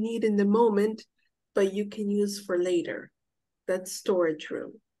don't need in the moment, but you can use for later. That's storage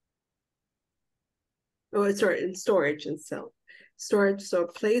room. Oh, sorry, in storage itself. Storage, so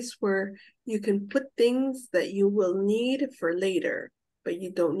a place where you can put things that you will need for later, but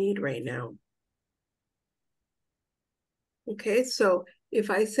you don't need right now. Okay, so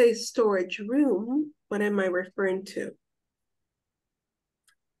if I say storage room, what am I referring to?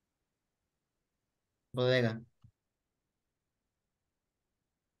 Bodega.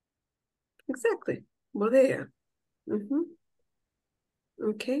 Exactly, bodega.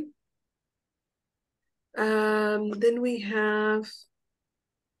 Okay. Then we have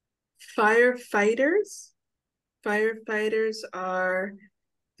firefighters. Firefighters are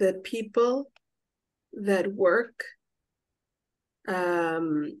the people that work.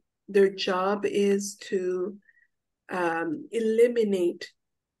 Their job is to eliminate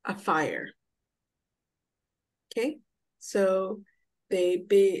a fire. Okay, so they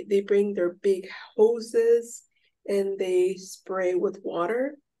bring their big hoses and they spray with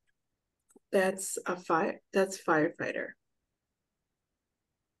water. That's a fire. That's firefighter.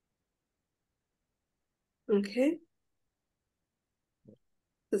 Okay.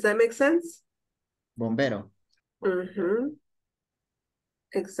 Does that make sense? Bombero.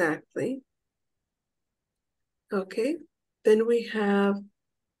 Exactly. Okay. Then we have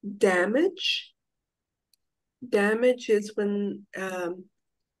damage. Damage is when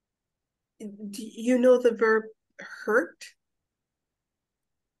do you know the verb hurt?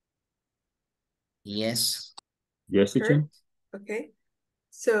 Yes. Yes, teacher. Hurt. Okay.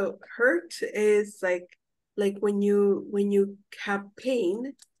 So hurt is like when you have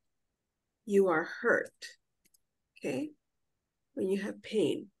pain, you are hurt. Okay. When you have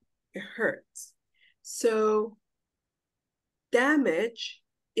pain, it hurts. So damage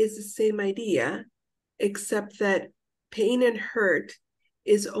is the same idea, except that pain and hurt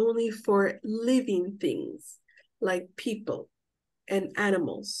is only for living things like people and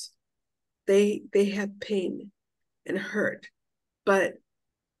animals. They have pain and hurt, but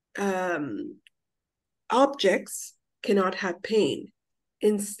objects cannot have pain.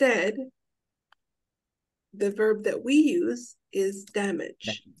 Instead, the verb that we use is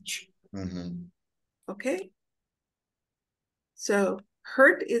damage. Okay? So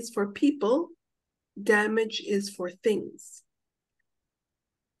hurt is for people, damage is for things.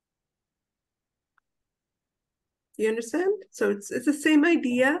 You understand? So it's the same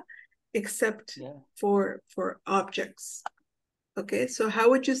idea, except for objects. Okay, so how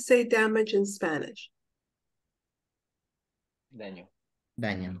would you say damage in Spanish? Daño.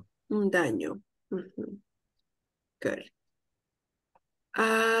 Daño. Daño. Good.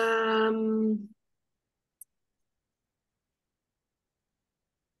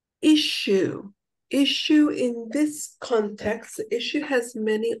 Issue. Issue in this context, issue has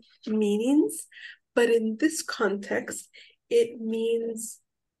many meanings, but in this context, it means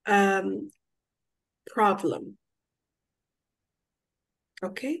problem.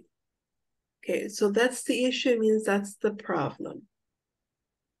 Okay? Okay, so that's the issue, means that's the problem.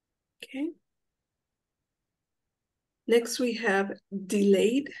 Okay? Next we have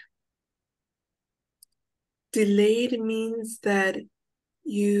delayed. Delayed means that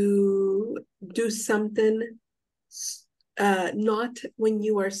you do something not when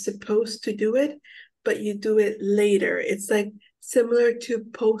you are supposed to do it, but you do it later. It's like similar to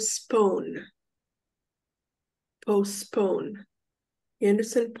postpone. Postpone. You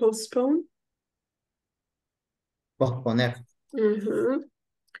understand postpone? Posponer.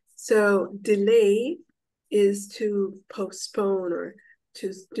 So delay is to postpone or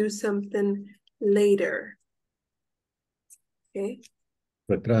to do something later. Okay?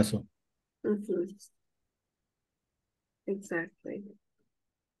 Retraso. Exactly.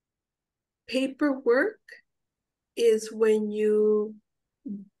 Paperwork is when you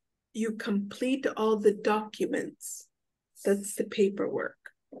complete all the documents. That's the paperwork.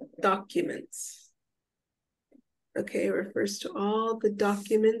 Documents. Okay, it refers to all the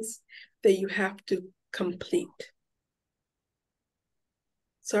documents that you have to complete.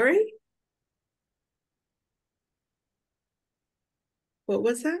 Sorry? What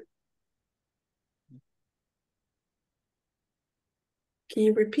was that? Can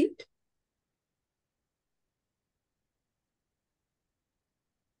you repeat?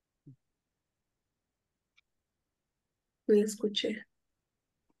 No escuché.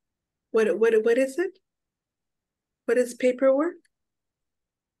 What is it? What is paperwork?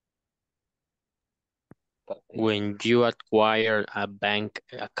 When you acquire a bank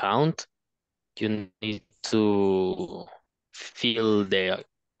account, you need to fill the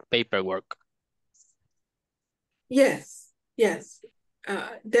paperwork. Yes,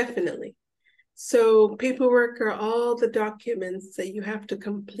 definitely. So paperwork are all the documents that you have to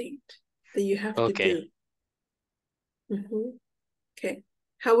complete, that you have to do. Okay.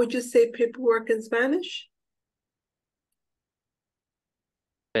 How would you say paperwork in Spanish?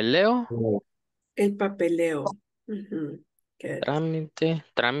 Peleo. El papeleo. Good.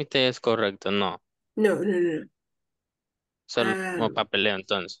 Trámite es correcto, no. No. Solo papeleo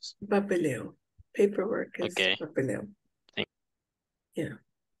entonces. Papeleo. Paperwork is Okay. papeleo. Yeah.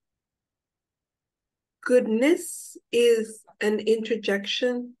 Goodness is an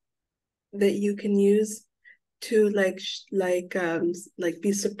interjection that you can use to like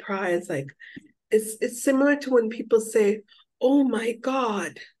be surprised. Like it's similar to when people say, "Oh my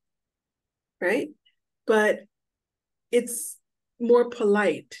God," right? But it's more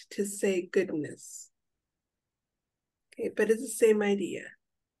polite to say goodness. Okay, but it's the same idea.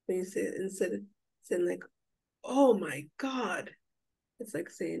 When you say instead of saying like, "Oh my God," it's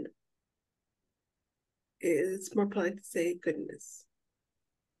like saying it's more polite to say goodness.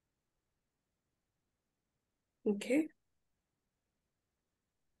 Okay.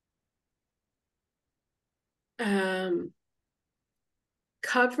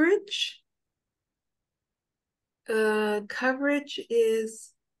 Coverage. Coverage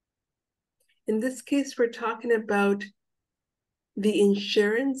is, in this case, we're talking about the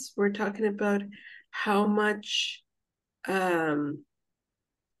insurance. We're talking about how much the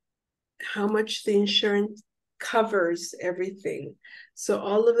insurance covers everything. So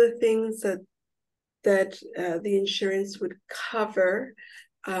all of the things that the insurance would cover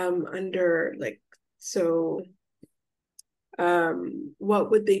under, like, so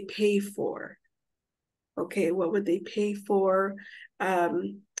what would they pay for? Okay, what would they pay for?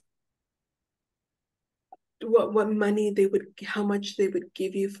 What money they would, how much they would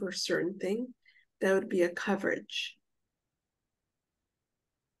give you for a certain thing. That would be a coverage.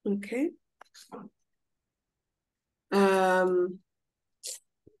 Okay.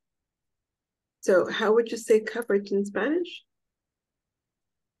 So how would you say coverage in Spanish?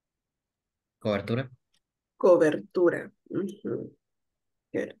 Cobertura. Cobertura.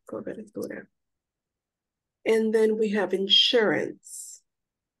 Good, cobertura. And then we have insurance.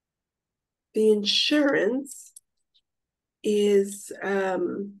 The insurance is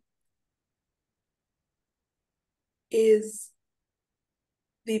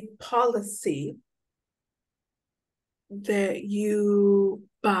the policy that you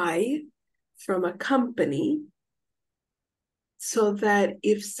buy from a company so that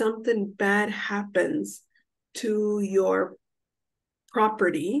if something bad happens to your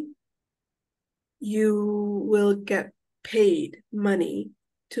property, you will get paid money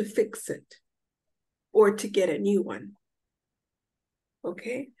to fix it or to get a new one.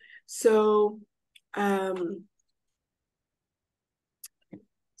 Okay, so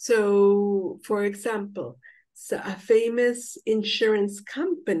for example, so a famous insurance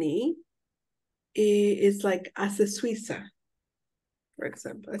company is like ISSS, for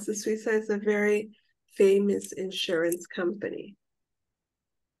example. ISSS is a very famous insurance company.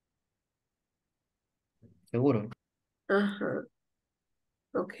 Seguro.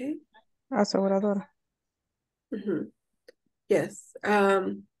 Okay. Aseguradora. Yes.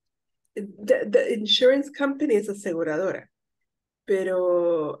 The insurance company is aseguradora,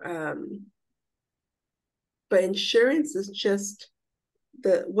 pero but insurance is just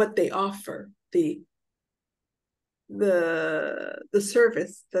what they offer, the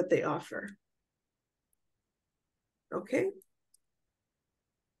service that they offer. Okay.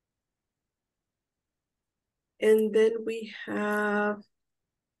 And then we have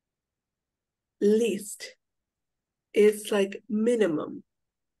least. It's like minimum.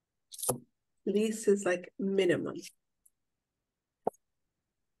 Least is like minimum.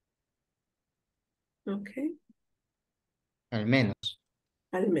 Okay. Al menos.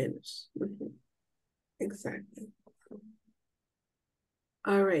 Al menos. Exactly.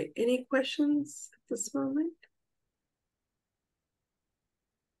 All right. Any questions at this moment?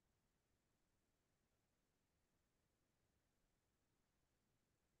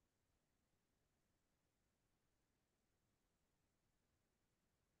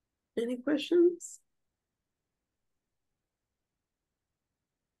 Any questions?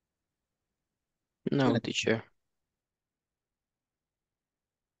 No, teacher.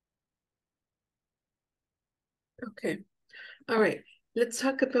 Okay. All right. Let's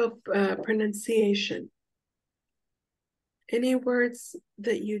talk about pronunciation. Any words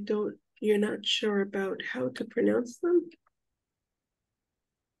that you're not sure about how to pronounce them?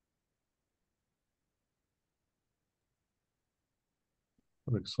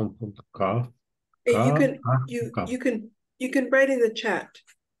 For example, calf. Hey, you Calf. can write in the chat,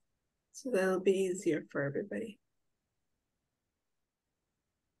 so that'll be easier for everybody.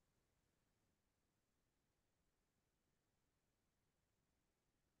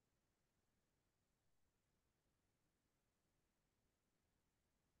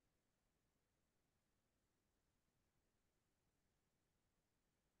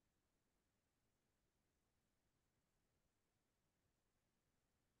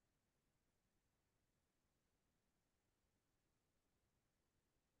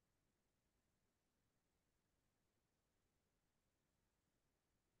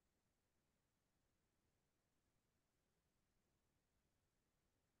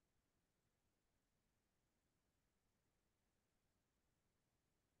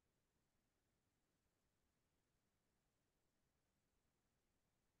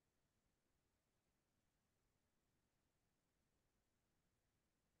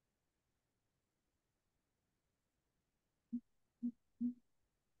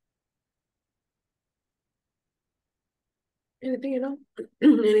 Anything else?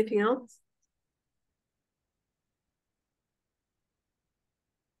 Anything else?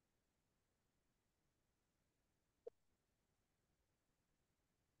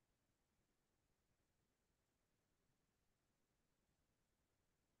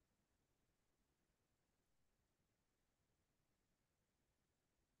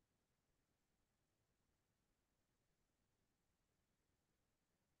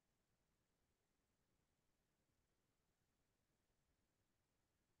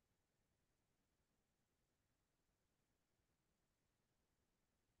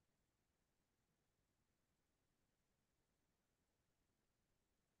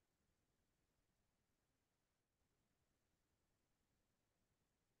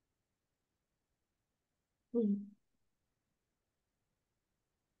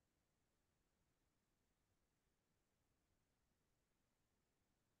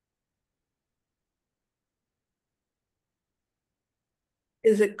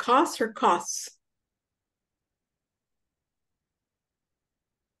 Is it costs or costs?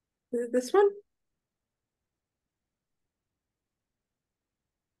 Is it this one?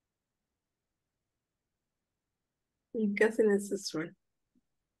 I'm guessing it's this one.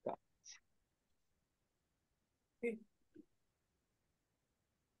 Okay.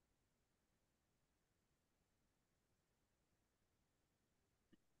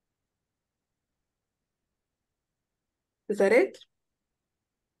 Is that it?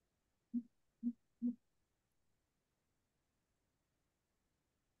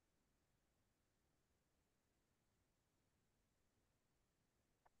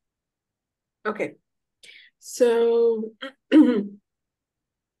 Okay. So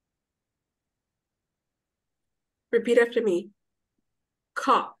repeat after me.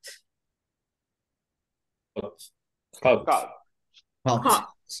 Caught. Caught. Caught. Hot.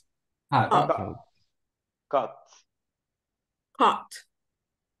 Caught. Cut. Caught.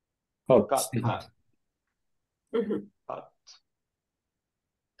 Caught. Mhm. Cut.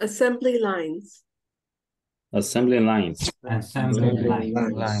 Assembly lines. Assembly lines. Assembly line.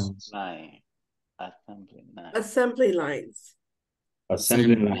 Line. Assembly line. Assembly lines.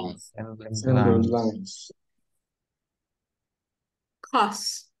 Assembly lines. Assembly lines.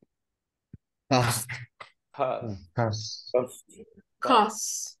 Costs. Cost. Cost. Cost.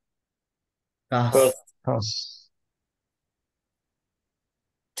 Costs. Cost. Cost.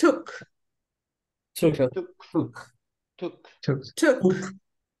 Took. Took. Took. Took. Took.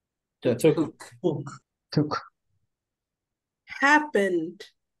 Took. Took. Happened.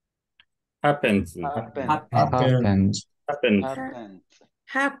 Happened. Happened. Happened. Happened. Happened.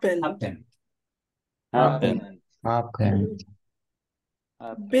 Happened. Happened. Happened.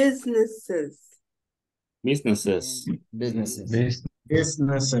 Businesses. Businesses. Businesses.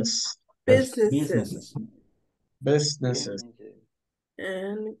 Businesses. Businesses. Businesses.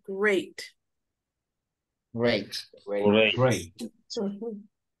 And great. Great. Great. Mhm.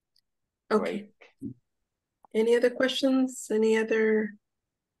 Okay. Any other questions? Any other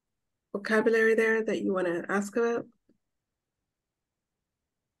vocabulary there that you want to ask about?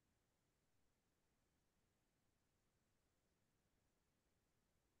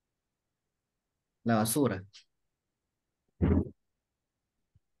 La basura.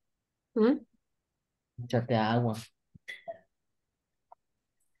 Hmm? Échate agua.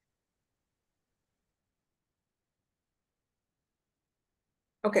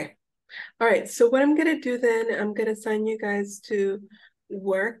 Okay. All right. So what I'm gonna do then, I'm gonna assign you guys to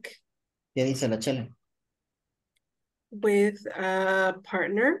work ¿Qué dice la chela? with a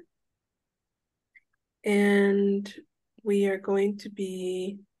partner. And we are going to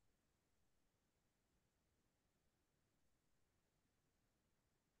be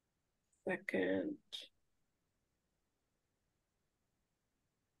second.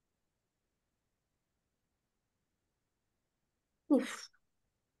 Oof.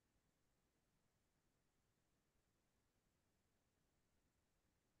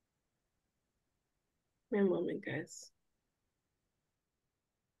 Wait a moment, guys.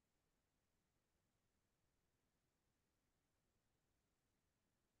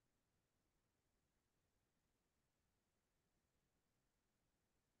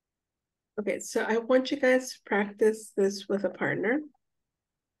 Okay, so I want you guys to practice this with a partner.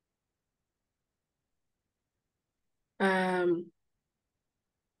 Let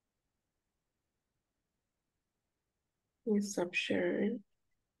me stop sharing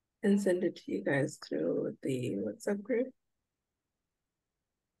and send it to you guys through the WhatsApp group.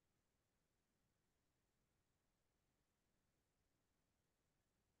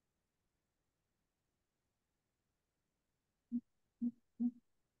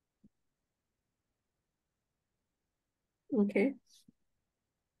 Okay.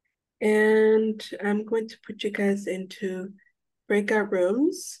 And I'm going to put you guys into breakout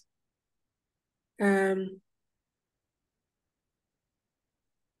rooms.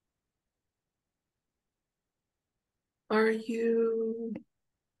 Are you...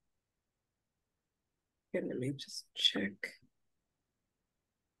 Okay, let me just check.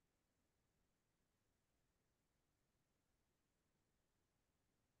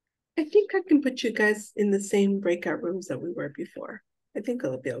 I think I can put you guys in the same breakout rooms that we were before. I think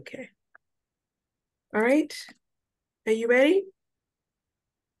it'll be okay. All right. Are you ready?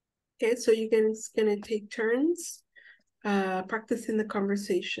 Okay, so you're gonna take turns practicing the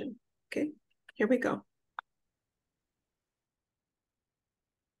conversation. Okay, here we go.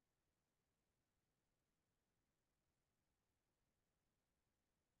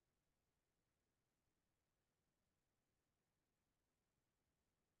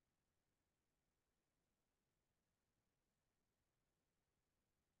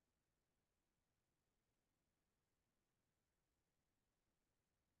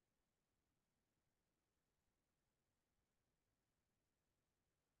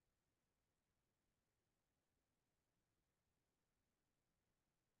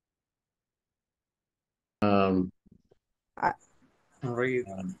 Read.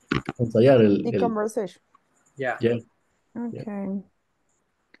 Ensayar The conversation. Yeah. Yeah. Okay.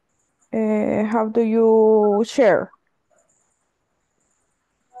 How do you share?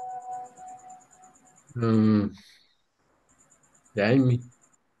 Jamie.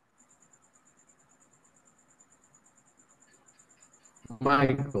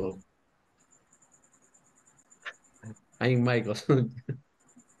 Michael. I'm Michael.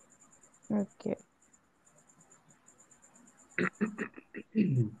 Okay.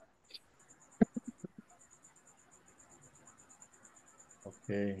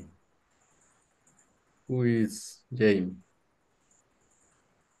 Okay. Who is Jamie?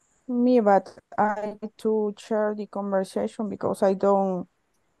 Me, but I need to share the conversation because I don't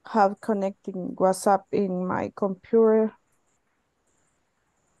have connecting WhatsApp in my computer.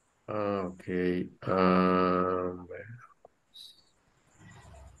 Okay.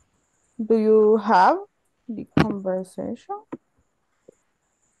 Do you have the conversation?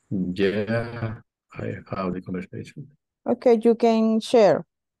 Yeah, I have the conversation. Okay, you can share.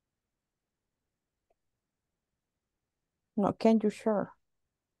 No, can you share?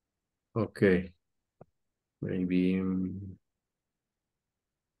 Okay. Maybe.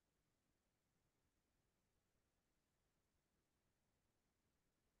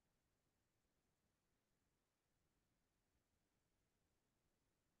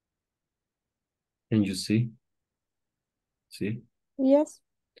 Can you see? See? Yes.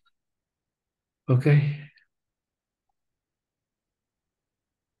 Okay.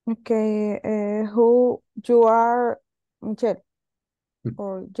 Okay, who you are, Michelle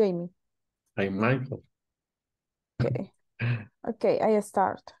or Jamie? I'm Michael. Okay. Okay, I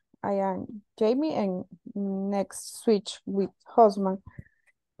start. I am Jamie and next switch with husband.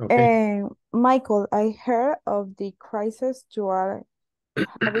 Okay. And Michael, I heard of the crisis you are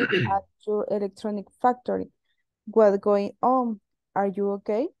having at your electronic factory. What's going on? Are you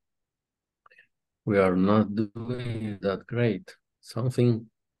okay? We are not doing that great. Something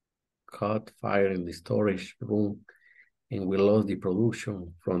caught fire in the storage room and we lost the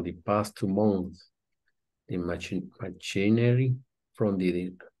production from the past 2 months. The machinery from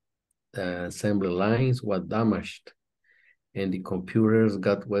the assembly lines was damaged, and the computers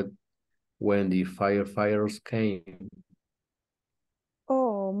got wet when the firefighters came.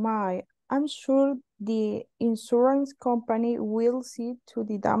 Oh my, I'm sure the insurance company will see to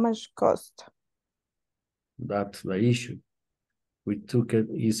the damage cost. That's the issue. We took it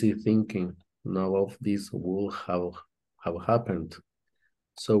easy thinking none of this would have happened.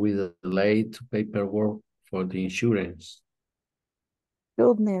 So we delayed paperwork for the insurance.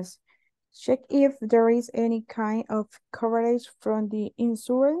 Goodness. Check if there is any kind of coverage from the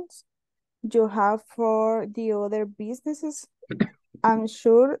insurance you have for the other businesses. I'm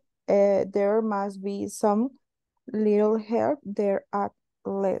sure there must be some little help there at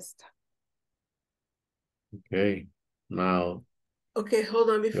least. Okay, now. Okay, hold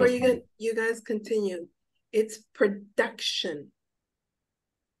on. Before Yes. you guys continue, it's production.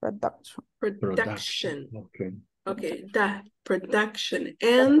 Production. Production. Okay. Okay, that production.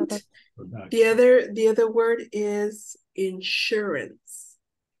 And Production. the other word is insurance.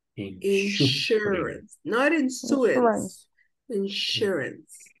 Insurance. Not insurance.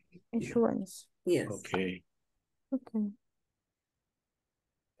 Insurance. Insurance. Yes. Okay. Okay.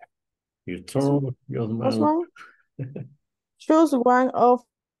 Your turn, young What's man. wrong? Choose one of.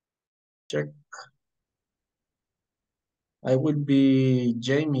 Check. I will be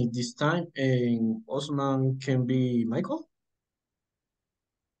Jamie this time, and Osman can be Michael.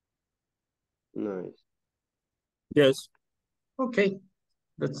 Nice. Yes. Okay,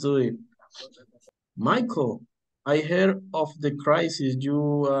 let's do it. Michael, I heard of the crisis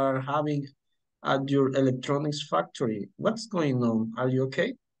you are having at your electronics factory. What's going on? Are you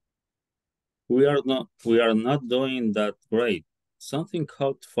okay? We are not doing that great. Something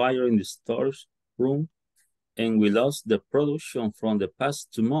caught fire in the storage room and we lost the production from the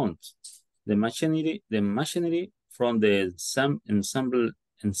past 2 months. The machinery from the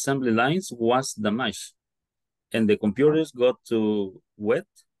assembly lines was damaged and the computers got too wet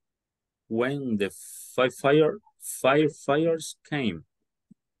when the firefighters came.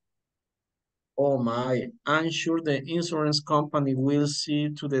 Oh my, I'm sure the insurance company will see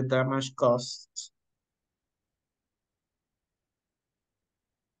to the damage costs.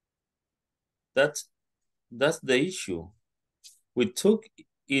 That's the issue. We took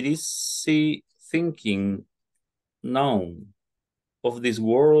it easy thinking none of this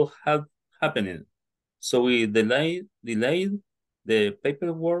world had happening. So we delayed the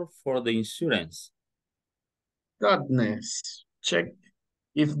paperwork for the insurance. Goodness, check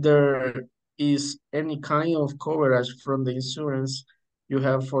if there is any kind of coverage from the insurance you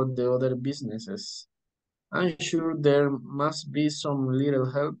have for the other businesses. I'm sure there must be some little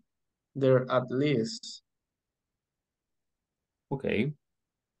help there at least. Okay.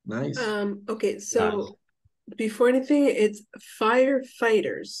 Nice. Okay, so before anything, it's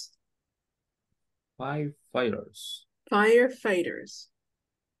firefighters. Firefighters. Firefighters.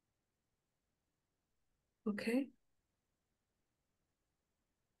 Okay.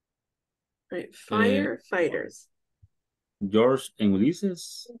 Right, firefighters. George and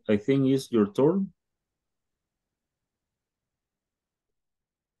Ulysses, I think it's your turn.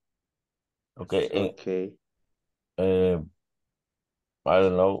 Okay. Okay. I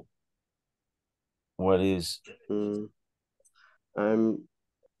don't know what is. I'm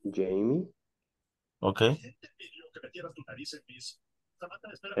Jamie. Okay.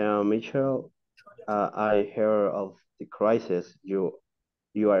 Mitchell, I heard of the crisis you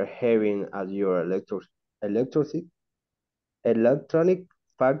are having at your electronic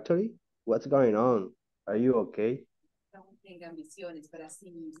factory. What's going on? Are you okay?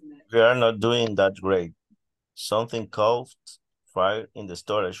 We are not doing that great. Something caught fire in the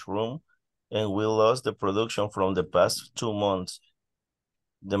storage room and we lost the production from the past 2 months.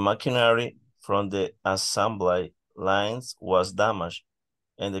 The machinery from the assembly lines was damaged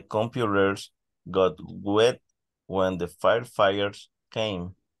and the computers got wet when the firefighters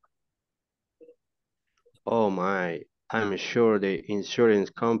came. Oh my, I'm sure the insurance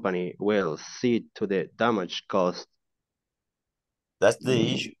company will see to the damage cost. That's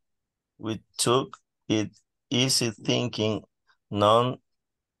the issue. We took it easy thinking none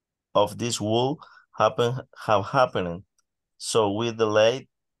of this would have happened. So we delayed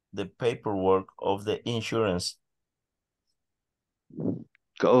the paperwork of the insurance.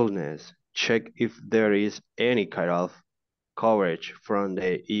 Goodness, check if there is any kind of coverage from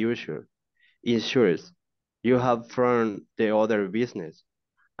the insurance you have from the other business.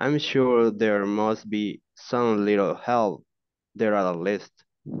 I'm sure there must be some little help there at least.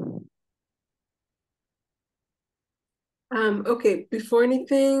 Okay, before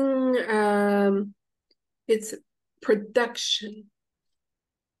anything, it's production.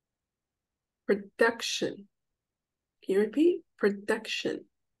 Production. Can you repeat? Production.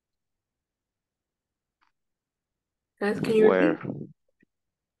 Guys, can you Where? repeat?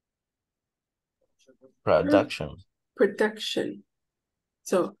 Production. Production.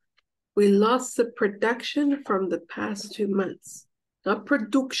 So we lost the production from the past 2 months. Not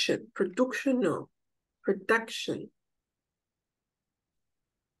production. Production, no. Production.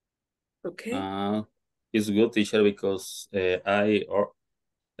 Okay. It's good, teacher, because I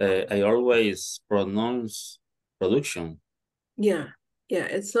always pronounce production. Yeah. Yeah.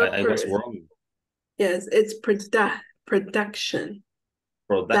 It's not. I was wrong. Yes, it's production. Production.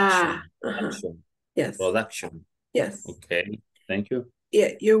 Production. Yes. Production. Yes. Okay. Thank you. Yeah,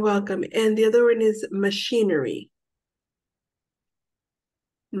 you're welcome. And the other one is machinery.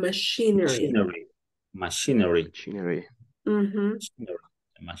 Machinery. Machinery.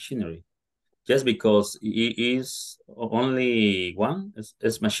 Machinery. Just because it is only one,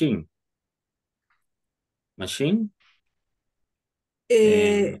 it's machine. Machine.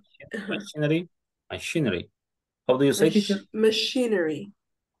 Machinery. Machinery. How do you say, teacher? Machinery.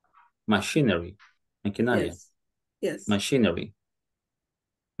 Machinery. Maquinaria. Yes. Machinery.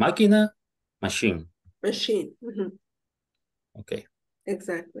 Máquina, machine. Machine. Okay.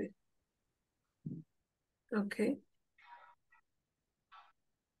 Exactly. Okay.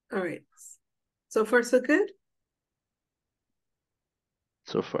 All right. So far, so good?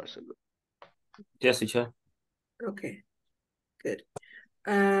 So far, so good. Yes, teacher. Okay. Good.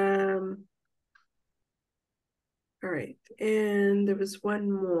 All right. And there was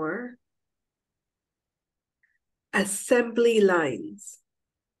one more. Assembly lines.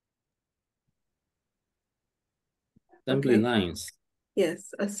 Assembly lines.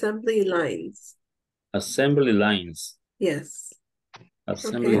 Yes, assembly lines. Assembly lines. Yes.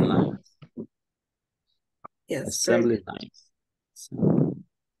 Assembly lines. Yes. Assembly lines.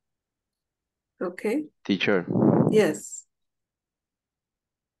 Okay. Teacher. Yes.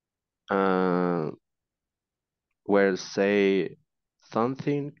 Where say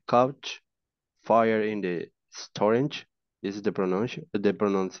something couch fire in the storage is the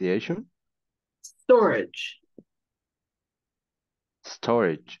pronunciation? Storage.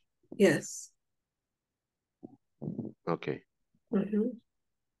 Storage. Yes. Okay. Mm-hmm.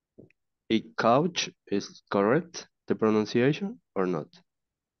 A couch is correct, the pronunciation or not?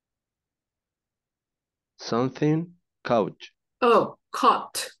 Something couch. Oh,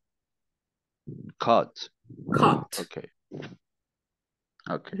 cot. Cot. Cot. Okay.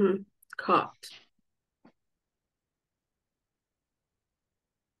 Okay. Cot.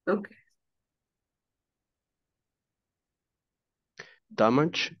 Okay.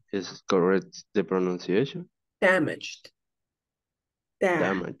 Damage is correct, the pronunciation? Damaged.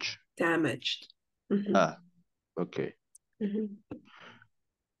 Damage. Damaged. Ah, okay.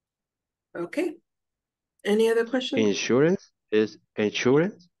 Okay. Any other questions? Insurance is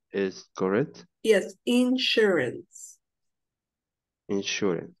correct? Yes, insurance.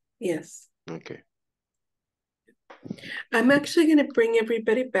 Insurance. Yes. Okay. I'm actually going to bring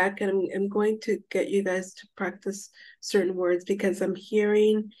everybody back, and I'm going to get you guys to practice certain words because I'm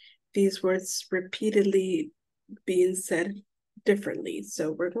hearing these words repeatedly being said differently.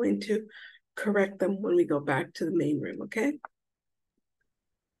 So we're going to correct them when we go back to the main room, okay?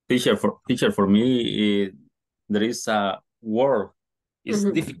 Teacher, for me, there is a word. It's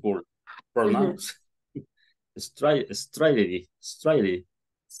difficult to pronounce. Strategy. Strategy.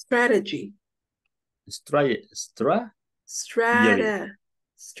 Strata.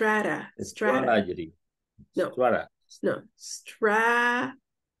 Strategy. No. Strata. No. Strategy.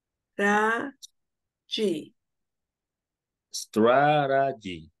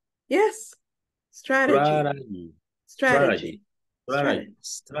 Strategy. Yes. Strategy. Strategy. Strategy.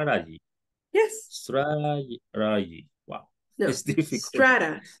 Strategy. Yes. Strategy. Wow. No. It's difficult.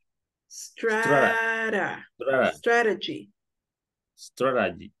 Strata. Strata. Strategy.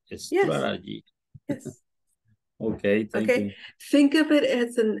 Strategy. Strategy. Yes. Okay, thank you. Think of it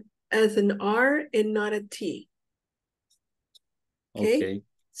as an R and not a T. Okay.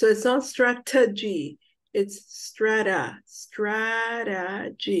 So it's not strategy. It's strata.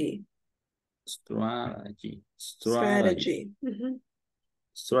 Strategy. Strategy.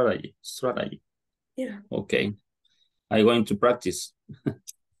 Strategy. Yeah. Okay. I'm going to practice.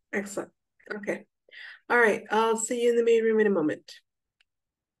 Excellent. Okay. All right. I'll see you in the main room in a moment.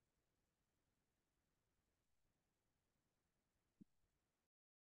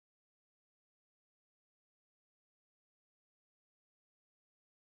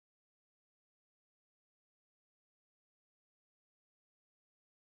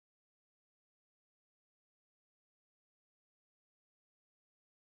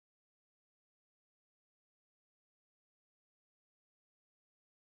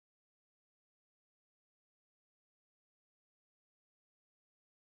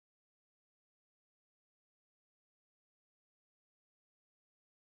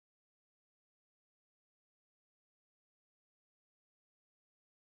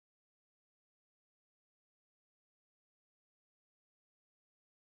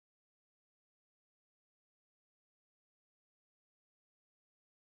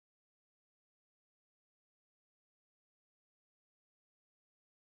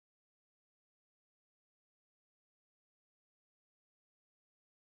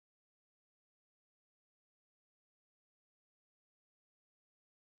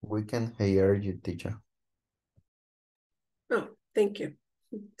 We can hear you, teacher. Oh, thank you.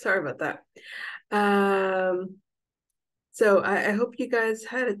 Sorry about that. So I hope you guys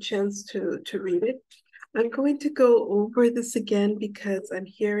had a chance to read it. I'm going to go over this again because I'm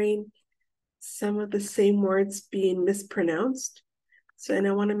hearing some of the same words being mispronounced. So, and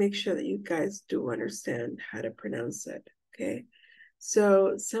I want to make sure that you guys do understand how to pronounce it, okay?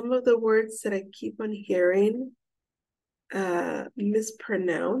 So some of the words that I keep on hearing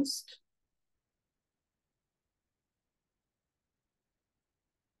mispronounced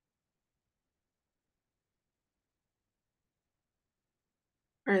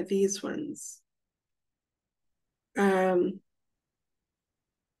are these ones.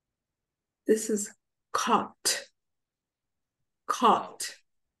 This is caught. Caught.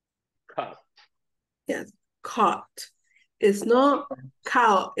 Caught. Yes, caught. It's not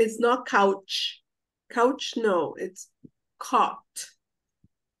cow. It's not couch. Couch, no, it's caught.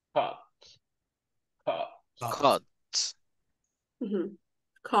 Caught. Caught. Caught. Mm-hmm.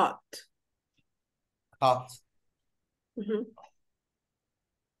 Caught. Caught. Mm-hmm.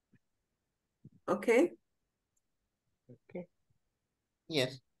 Okay. Okay.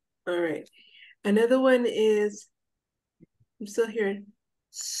 Yes. All right. Another one is, I'm still here.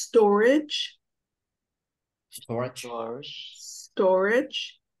 Storage. Storage.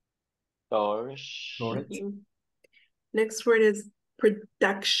 Storage. Storage. Mm-hmm. Next word is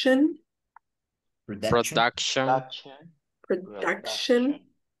production. Production. Production.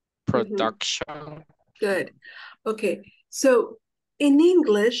 Production. Mm-hmm. Good. Okay. So in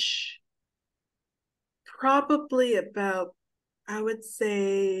English, probably about, I would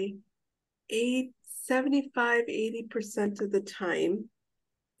say 75–80% of the time,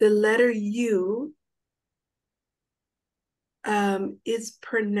 the letter U is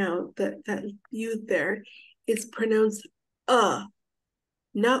pronounced, that U there is pronounced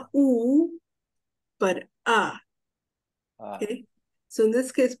not oo, but okay. So in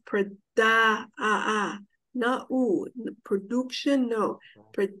this case, not oo, production, no,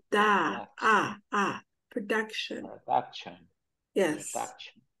 production. Yes.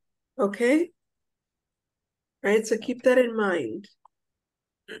 Production. Okay. Right. So keep that in mind.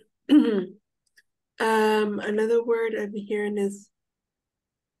 Another word I'm hearing is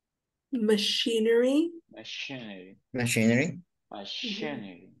machinery. Machinery. Machinery.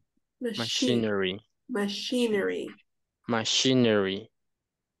 Machinery. Machinery. Machinery. Machinery.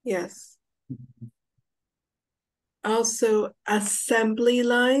 Yes. Also, assembly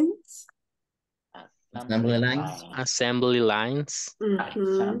lines. Assembly lines. Assembly lines. Mm-hmm.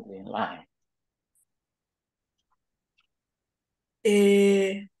 Assembly line.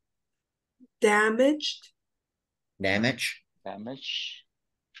 Damaged. Damage. Damage.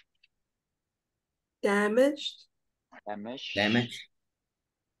 Damaged. Damage. Damage.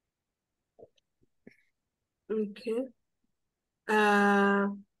 Okay.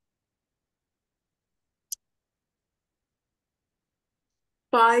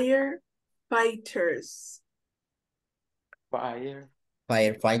 Firefighters. Fire.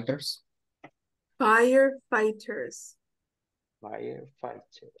 Firefighters. Firefighters.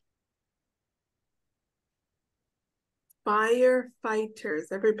 Firefighter.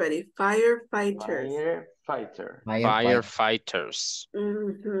 Firefighters. Everybody, firefighters. Firefighter. Firefighters.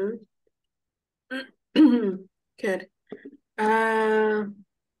 Mm-hmm. Good.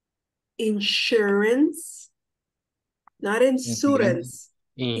 Insurance. Not insurance.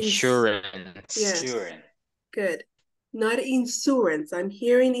 Insurance. Yes. Insurance. Good. Not insurance. I'm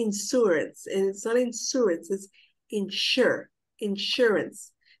hearing insurance, and it's not insurance, it's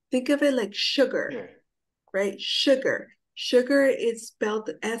insurance. Think of it like sugar, Sure. right? Sugar. Sugar is spelled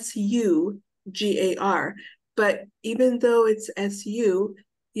S-U-G-A-R, but even though it's S-U,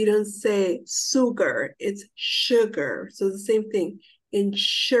 you don't say sugar, it's sugar. So the same thing,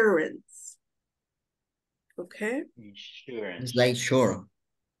 insurance. Okay? Insurance. It's like sure.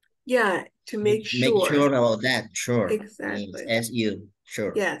 Yeah, to make sure. Make sure about that. Sure. Exactly. S-U.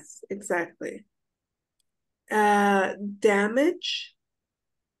 Sure. Yes, exactly. Damage.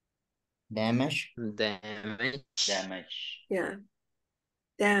 Damage. Damage. Damage. Yeah.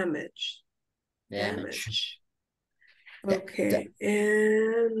 Damage. Okay.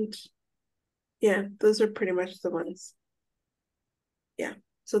 And yeah, those are pretty much the ones. Yeah.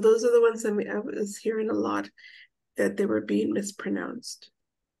 So those are the ones I was hearing a lot that they were being mispronounced.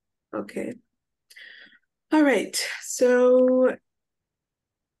 Okay. All right. So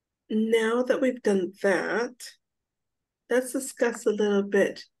now that we've done that, let's discuss a little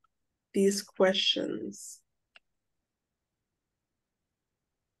bit these questions.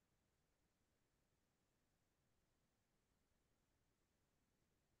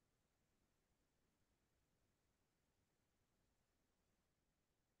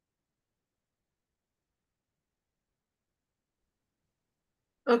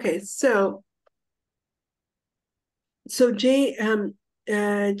 Okay, so Jamie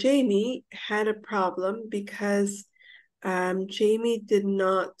had a problem because Jamie did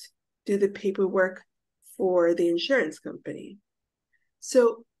not do the paperwork for the insurance company.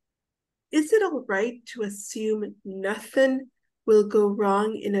 So is it all right to assume nothing will go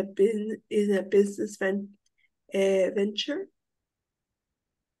wrong in a business venture?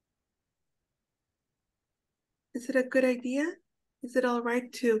 Is it a good idea? Is it all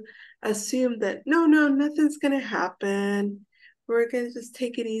right to assume that no, nothing's gonna happen? We're gonna just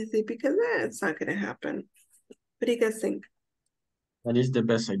take it easy because it's not gonna happen. What do you guys think? That is the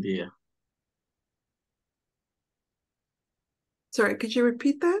best idea. Sorry, could you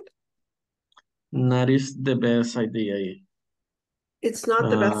repeat that? That is the best idea. It's not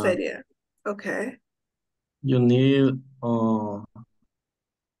the best idea. Okay. You need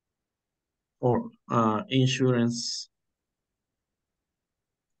insurance.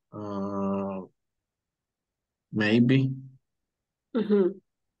 Maybe.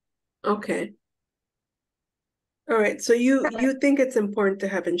 Okay. All right. So you think it's important to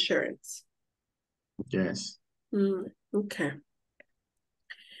have insurance? Yes. Okay.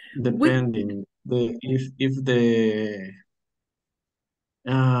 Depending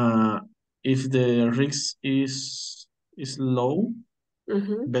if the risk is low,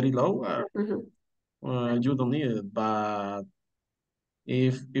 very low, you don't need it. But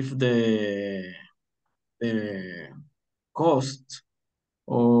if the cost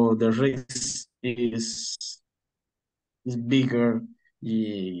or the risk is bigger,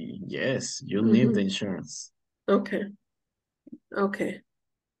 yes, you need the insurance. Okay. Okay.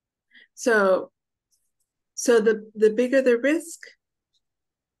 So the bigger the risk,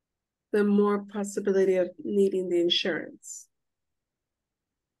 the more possibility of needing the insurance.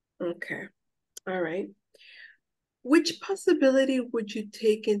 Okay. All right. Which possibility would you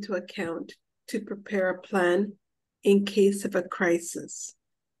take into account to prepare a plan in case of a crisis?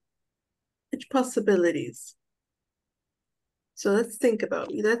 Which possibilities? So let's think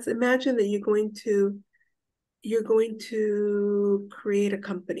about it. Let's imagine that you're going to create a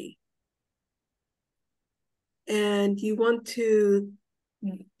company and you want to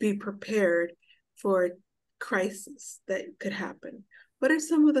be prepared for crisis that could happen. What are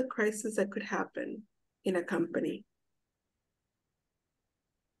some of the crises that could happen in a company?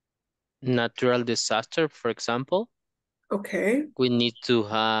 Natural disaster, for example. Okay. We need to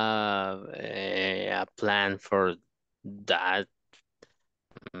have a plan for that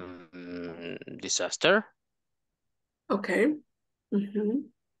disaster. Okay.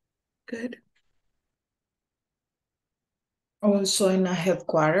 Good. Also in a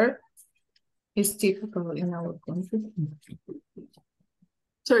headquarter, it's typical in our country.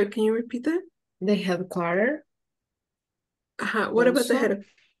 Sorry, can you repeat that? The headquarter. What about the head?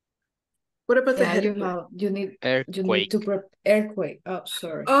 What about the head? You need earthquake. to earthquake. Oh,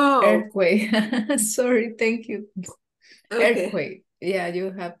 sorry. Oh, earthquake. Sorry, thank you. Okay. Earthquake. Yeah,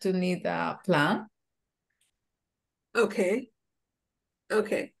 you have to need a plan. Okay.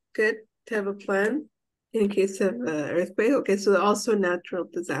 Okay, good to have a plan in case of earthquake. Okay, so also natural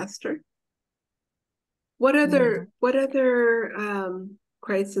disaster. What other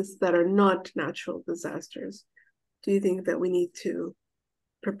crises that are not natural disasters do you think that we need to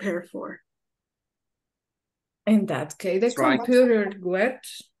prepare for? In that case, the computer wet,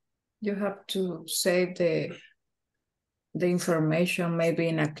 you have to save the information maybe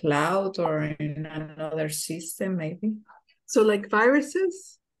in a cloud or in another system, maybe. So like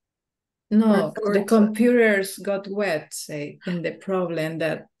viruses? No, the computers got wet, say, in the problem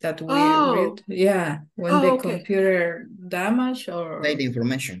that we read. Yeah, when the computer damaged or... Save the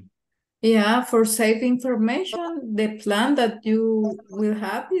information. Yeah, for save information, the plan that you will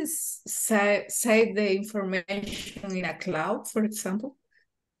have is save the information in a cloud, for example.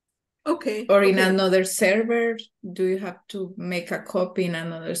 Okay. Or in another server. Do you have to make a copy in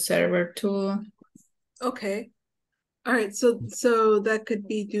another server too? Okay. All right. So that could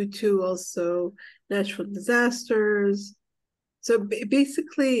be due to also natural disasters. So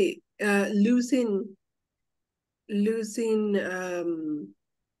basically, losing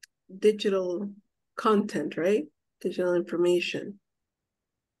digital content, right? Digital information,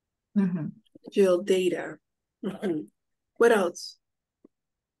 digital data. What else?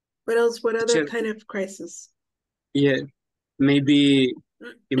 What other kind of crisis? Yeah, maybe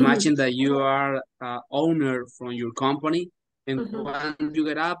imagine that you are owner from your company, and when you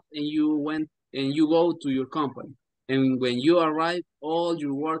get up and you go to your company, and when you arrive, all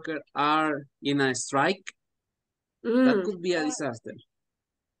your workers are in a strike. That could be a disaster.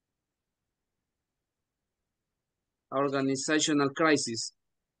 Organizational crisis.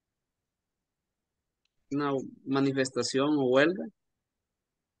 una manifestación o huelga.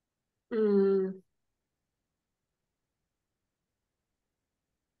 Mm.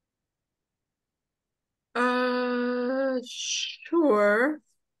 Sure.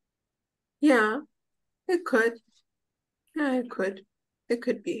 Yeah, it could. Yeah, it could. It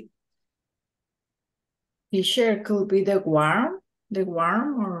could be. Teacher could be the worm,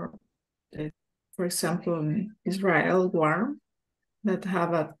 or the, for example, in Israel worm that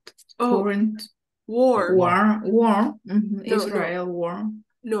have a current war. Worm. No, Israel worm.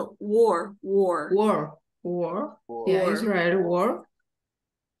 No, war. Yeah, Israel war.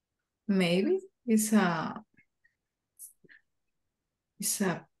 Maybe it's a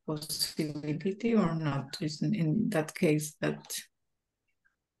possibility or not. Is in that case that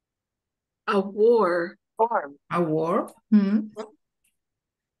a war. A war.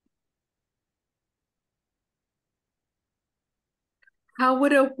 How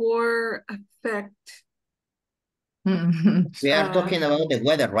would a war affect? We are talking about the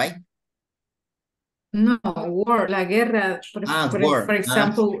weather, right? No, war, la guerra, War. for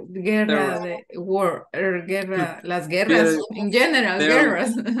example, guerra, war, guerra, las guerras, in general,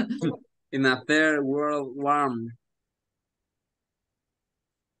 guerras. In a third world war.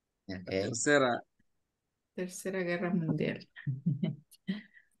 Okay. Tercera Guerra Mundial.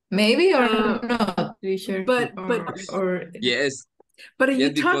 Maybe or not, Richard. But yes. But are you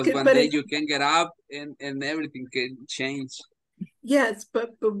because talking? One But day you can get up and everything can change. Yes,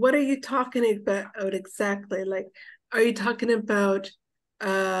 but what are you talking about exactly? Like, are you talking about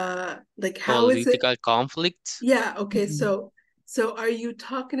like how is it? Political conflict? Yeah, okay, so are you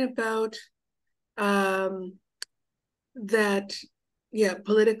talking about that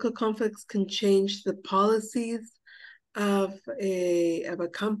political conflicts can change the policies of a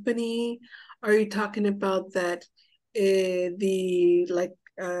company? Are you talking about that the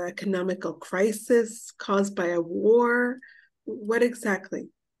economical crisis caused by a war? What exactly?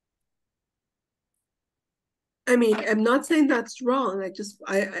 I mean, I'm not saying that's wrong.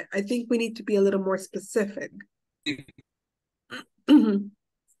 I think we need to be a little more specific.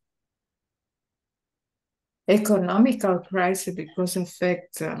 Economical crisis because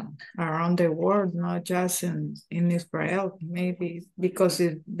affect around the world, not just in Israel. Maybe because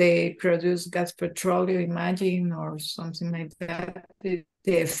they produce gas, petroleum, imagine, or something like that. The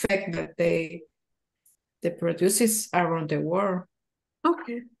effect that they produces around the world.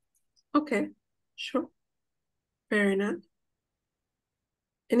 Okay, sure. Fair enough.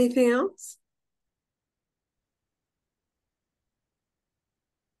 Anything else?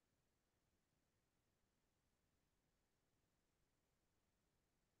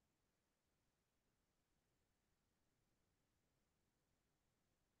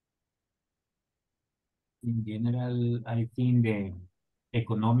 In general, I think the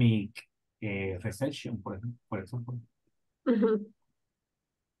economic recession, for example.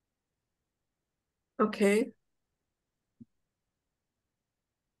 Okay.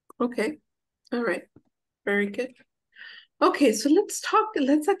 All right. Very good. Okay, so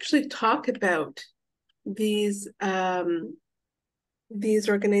let's actually talk about these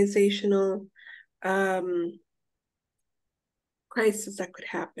organizational crises that could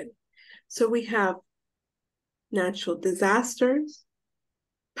happen. So we have natural disasters,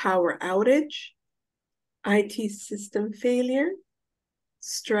 power outage, IT system failure,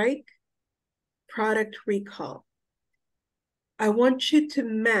 strike, product recall. I want you to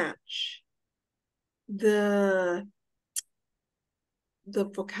match the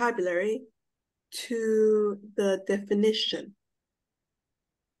vocabulary to the definition.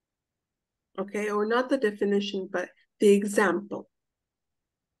 Okay, or not the definition, but the example.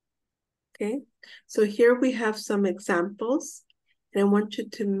 Okay, so here we have some examples, and I want you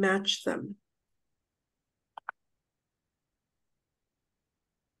to match them.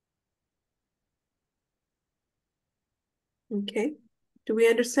 Okay, do we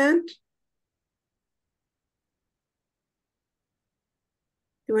understand?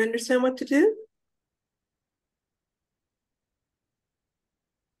 Do we understand what to do?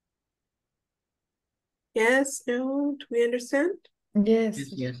 Yes, no, do we understand? Yes.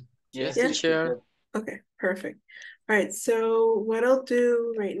 Yes, teacher. Okay, perfect. All right, so what I'll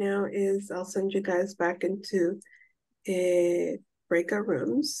do right now is I'll send you guys back into breakout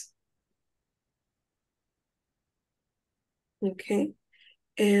rooms. Okay,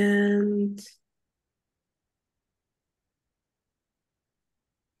 and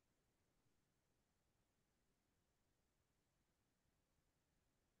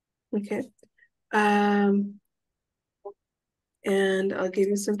okay, and I'll give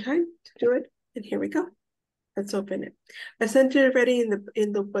you some time to do it. And here we go. Let's open it. I sent it already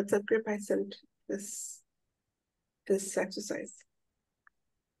in the WhatsApp group. I sent this this exercise.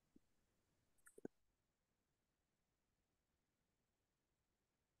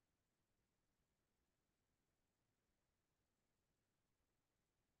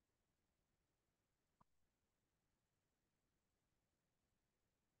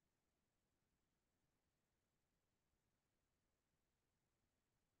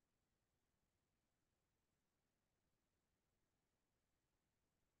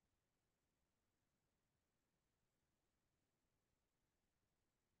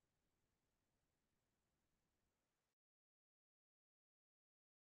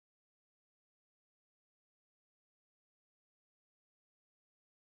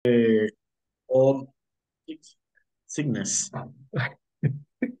 All sickness.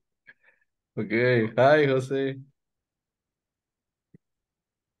 Okay, hi, Jose.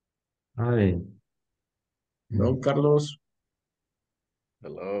 Hi. Hello, Carlos.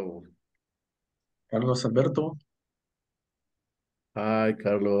 Hello. Carlos Alberto. Hi,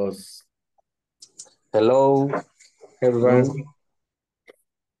 Carlos. Hello, everyone.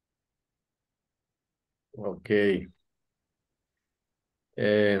 Okay.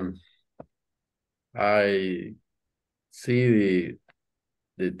 I see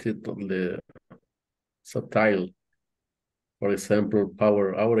the title, the subtitle. For example,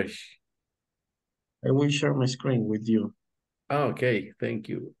 power outage. I will share my screen with you. Okay, thank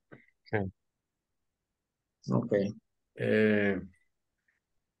you. Okay.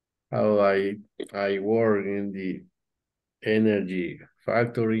 How I work in the energy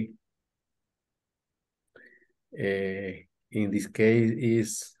factory. In this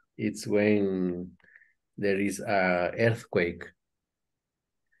case, it's when there is a earthquake.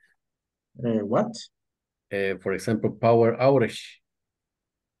 What? For example, power outage.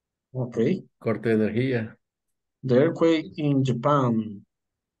 Okay. Corte de energía. The earthquake in Japan.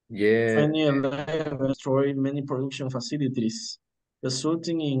 Yeah. 2011 destroyed many production facilities,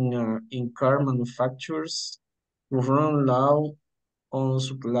 resulting in car manufacturers who run low on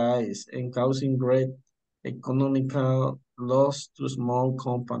supplies and causing great economical loss to small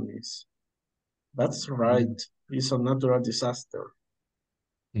companies. That's right. It's a natural disaster.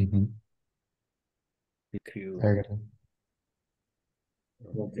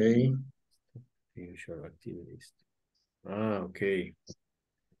 Okay. Usual activities. Okay.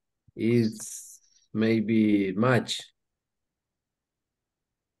 It's maybe match.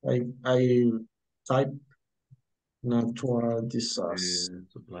 I type natural disaster.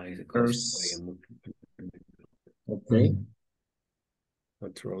 Supplies. Okay.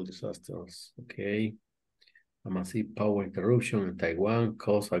 Natural disasters. Okay. A massive power interruption in Taiwan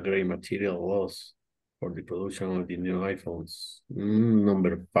caused a great material loss for the production of the new iPhones.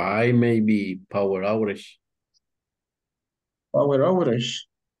 Number 5, maybe power outage. Power outage.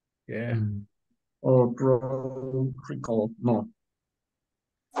 Yeah. Or product recall. No.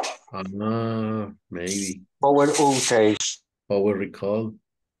 Maybe. Power outage. Power recall.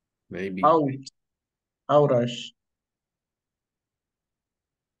 Maybe. Outage.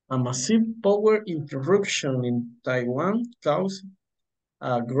 A massive power interruption in Taiwan caused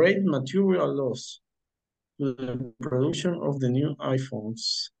a great material loss to the production of the new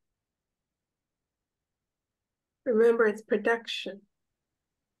iPhones. Remember, it's production.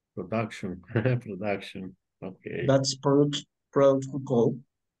 Production. Production. Okay. That's product recall.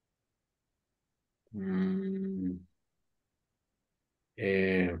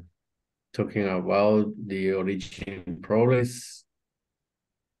 Talking about the origin progress,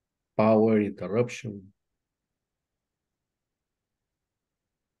 power interruption.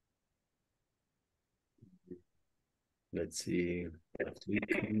 Let's see.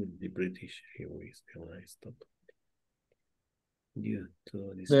 The British Airways airline stopped due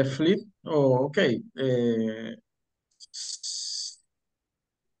to this. The fleet. Oh, okay.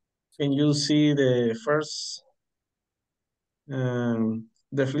 Can you see the first?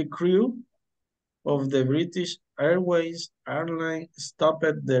 The fleet crew of the British Airways airline stopped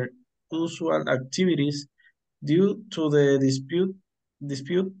their usual activities due to the dispute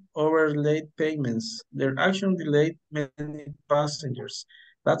over late payments. Their action delayed many passengers.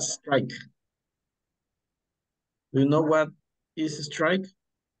 That's strike. Do you know what is a strike?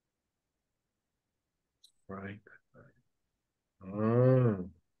 Strike.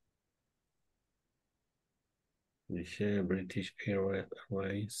 The British Airways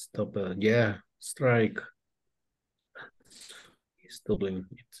stopped. Yeah, strike. It's doubling.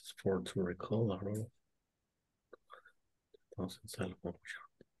 It's for to recall. To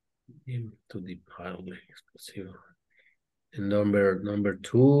the highly explosive. And number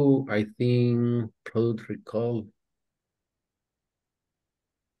 2, I think product recall.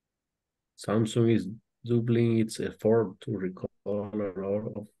 Samsung is doubling its effort to recall a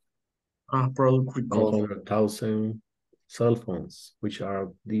lot of product recall. 100,000 cell phones, which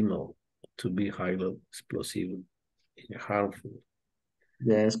are deemed to be highly explosive and harmful.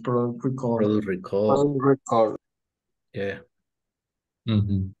 Yes, product recall. Product recall. Product recall. Yeah.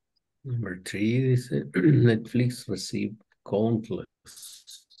 Number 3 is Netflix received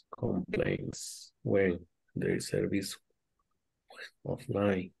countless complaints when their service was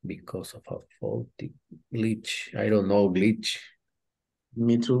offline because of a faulty glitch. I don't know, glitch.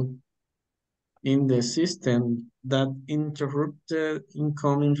 Me too. In the system that interrupted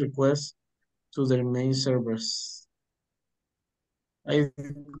incoming requests to their main servers. I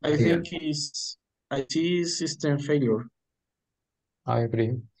think it's IT system failure. I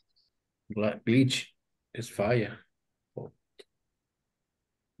agree. Glitch is fire.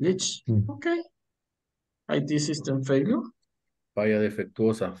 Glitch, okay. IT system failure. Falla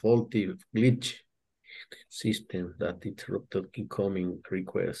defectuosa, faulty glitch system that interrupted incoming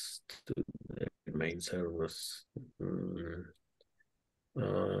requests to the main servers.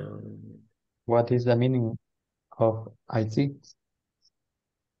 What is the meaning of IT?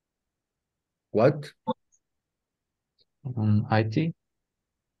 What? IT?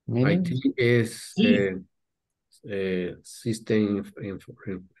 Meaning? IT is system,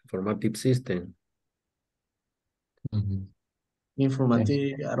 informative system.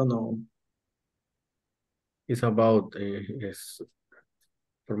 Informative, I don't know. It's about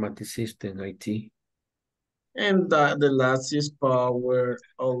informative system, IT. And the last is power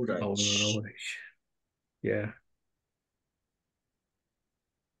outage. Power outage. Yeah.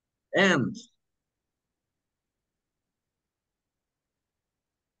 And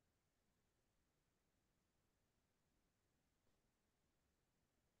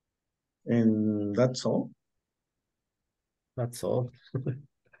that's all. That's all.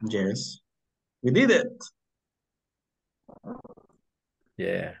 Yes, we did it.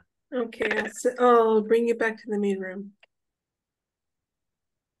 Yeah. Okay, so I'll bring you back to the main room.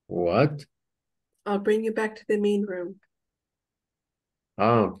 What? I'll bring you back to the main room.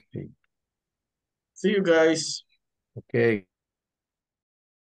 Oh, okay. See you guys. Okay.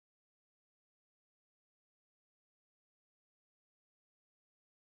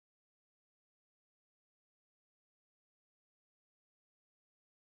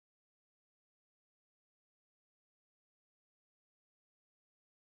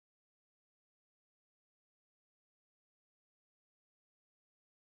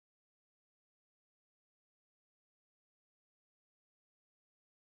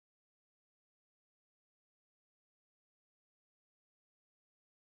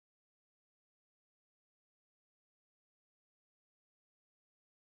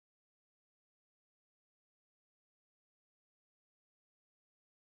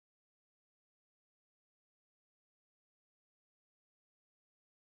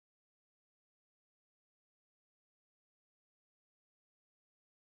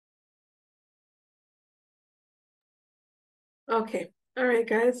 Okay, all right,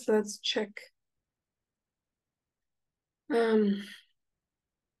 guys, let's check. All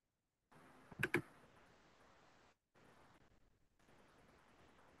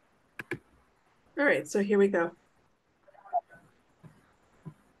right, so here we go.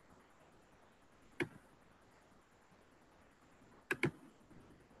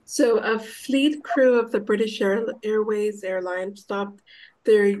 So a fleet crew of the British Airways airline stopped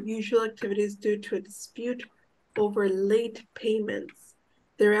their usual activities due to a dispute over late payments.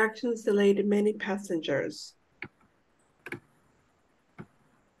 Their actions delayed many passengers.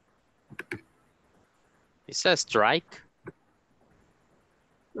 It's a strike.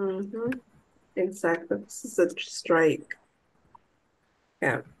 Exactly, this is a strike.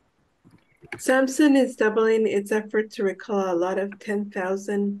 Yeah. Samsung is doubling its effort to recall a lot of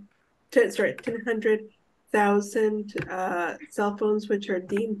 10,000 cell phones which are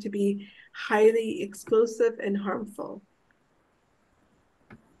deemed to be highly explosive and harmful.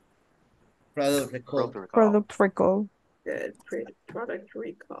 Product recall. Product recall. Good. Product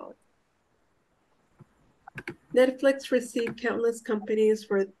recall. Netflix received countless complaints,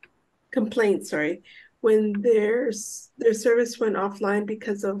 when their service went offline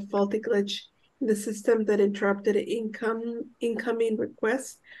because of a faulty glitch in the system that interrupted incoming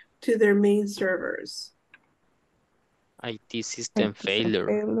requests to their main servers. IT system failure.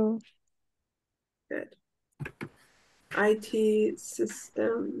 Good. IT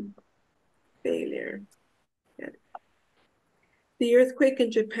system failure. Good. The earthquake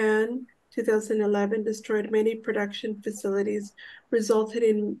in Japan 2011 destroyed many production facilities, resulted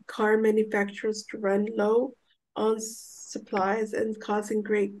in car manufacturers to run low on supplies and causing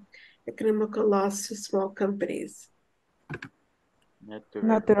great Economical loss to small companies.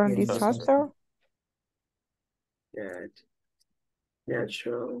 Natural disaster. Yeah.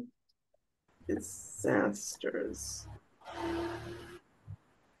 Natural disasters.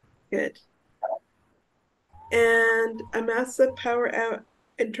 Good. And a massive power out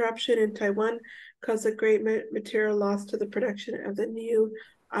interruption in Taiwan caused a great material loss to the production of the new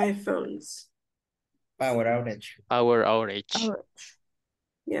iPhones. Power outage. Power outage. Ouch.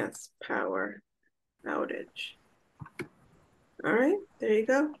 Yes, power outage. All right, there you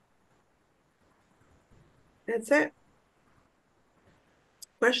go. That's it.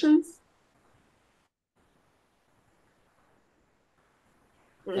 Questions?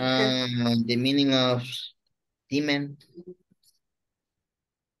 Okay. The meaning of demon.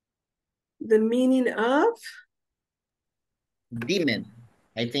 The meaning of? Demon.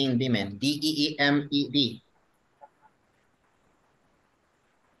 I think demon. D-E-E-M-E-D.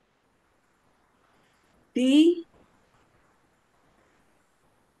 D?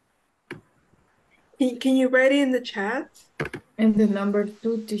 Can you write it in the chat? And the number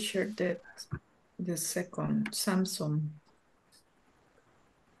 2 t-shirt, that the second, Samsung.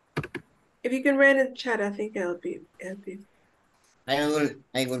 If you can write in the chat, I think it'll be. I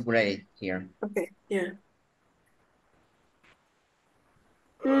will write it here. Okay, yeah.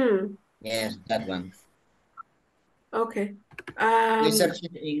 Yes, that one. Okay. We searched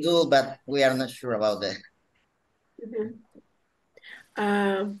it in Google, but we are not sure about that.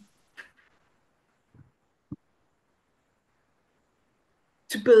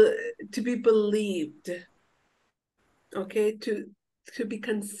 To be believed. Okay, to be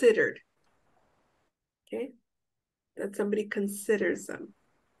considered. Okay, that somebody considers them.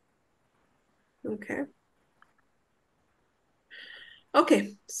 Okay.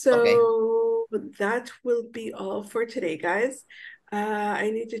 Okay, so that will be all for today, guys.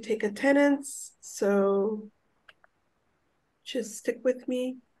 I need to take attendance, so just stick with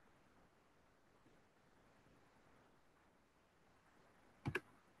me.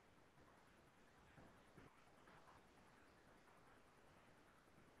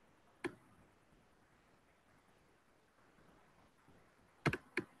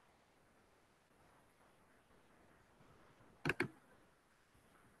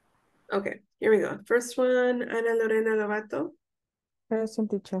 Okay, here we go. First one, Ana Lorena Lovato. Present,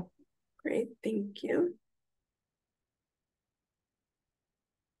 teacher. Great, thank you.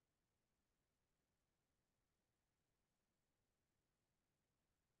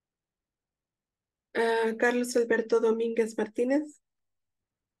 Carlos Alberto Domínguez Martínez.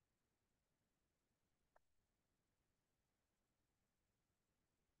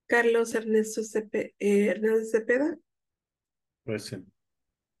 Carlos Ernesto Hernández Cepeda. Present.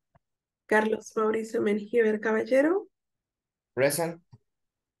 Carlos Mauricio Mengíbar Caballero. Present.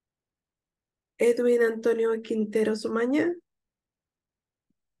 Edwin Antonio Quintero Sumaña.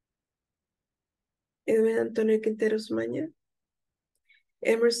 Edwin Antonio Quintero Sumaña.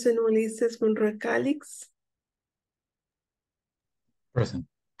 Emerson Ulises Monroy Calix. Present.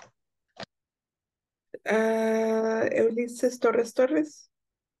 Ulises Torres Torres.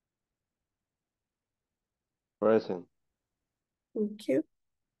 Present. Thank you.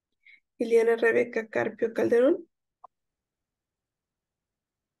 Iliana Rebeca Carpio Calderón.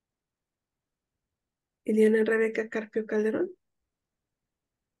 Iliana Rebeca Carpio Calderón.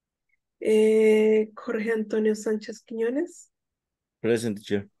 Jorge Antonio Sánchez Quiñones. Present,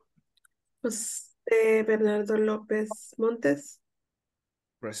 teacher. José Bernardo López Montes.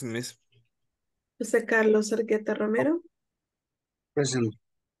 Present, miss. José Carlos Argueta Romero. Present.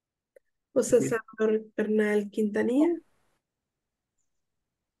 José Salvador Bernal Quintanilla.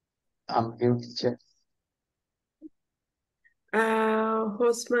 I'm here, teacher.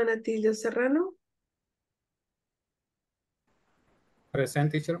 Josman Atilio Serrano.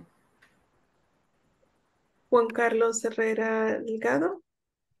 Present, teacher. Juan Carlos Herrera Delgado.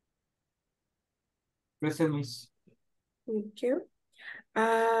 Present, miss. Thank you.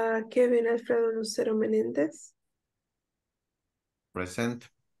 Kevin Alfredo Lucero Menéndez. Present.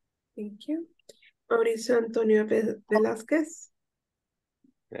 Thank you. Mauricio Antonio Velázquez.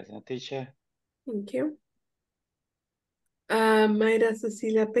 Present, teacher. Thank you. Mayra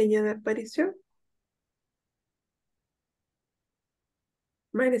Cecilia Peña de Aparicio.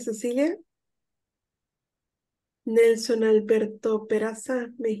 Mayra Cecilia. Nelson Alberto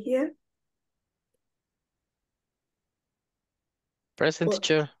Peraza Mejía. Present,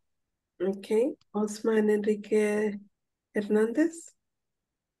 teacher. Okay. Osman Enrique Hernández.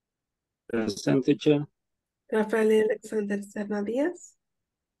 Present, teacher. Rafael Alexander Serna Díaz.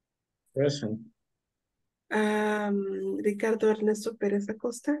 Present. Ricardo Ernesto Pérez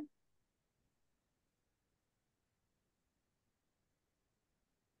Acosta.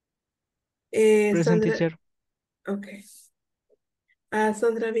 Present, Sandra, teacher. okay.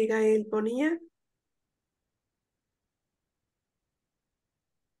 Sandra Abigail Bonilla.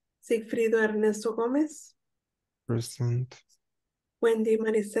 Sigfrido Ernesto Gómez. Present. Wendy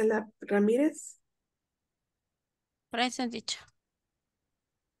Marisela Ramírez. Present, teacher.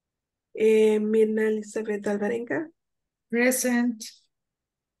 Mirna Elizabeth Alvarenga. Present.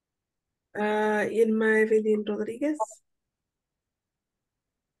 Irma Evelyn Rodríguez.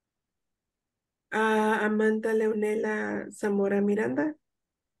 Amanda Leonela Zamora Miranda.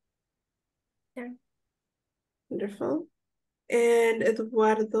 Yeah. Wonderful. And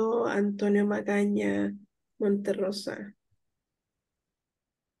Eduardo Antonio Magaña Monterrosa.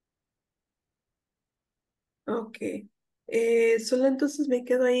 Ok. Solo entonces me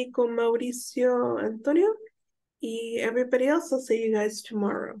quedo ahí con Mauricio Antonio. Y everybody else, I'll see you guys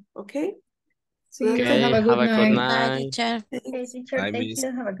tomorrow. Okay? So See that's you. it. Have a good Have a good night. Bye, night. teacher. Okay, Thanks. teacher, Bye, thank miss.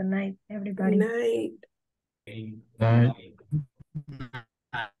 you. Have a good night, Good everybody. night. Right.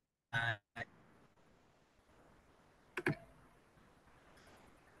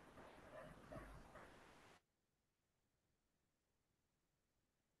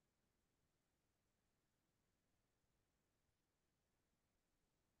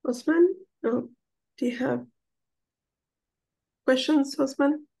 Osman? Oh, do you have questions,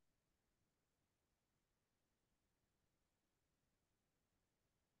 Osman?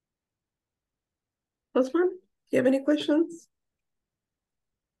 Osman, do you have any questions?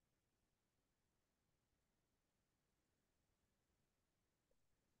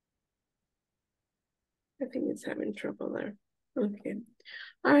 I think it's having trouble there. Okay.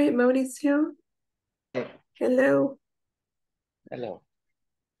 All right, Mauricio. Hello. Hello.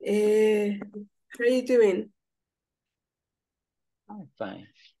 How are you doing? I'm fine.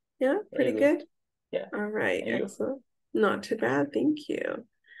 Yeah, pretty Very good. good. Yeah. All right, And you? excellent. Not too bad, thank you.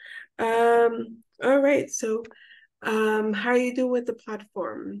 All right, so how are you doing with the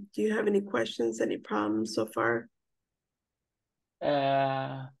platform? Do you have any questions, any problems so far?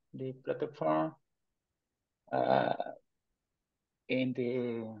 The platform in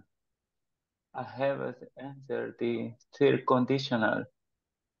the I have answered the third conditional.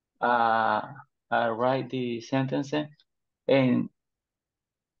 I write the sentence and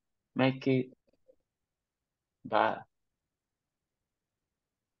make it but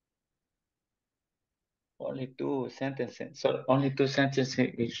only two sentences. So only two sentences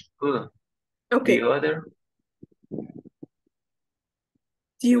is good. Okay. The other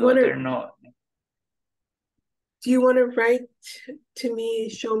Do you the want other to no. write to me,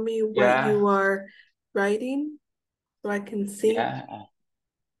 show me what Yeah. you are writing so I can see? Yeah.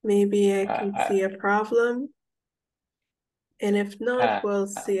 Maybe I can see a problem. And if not, we'll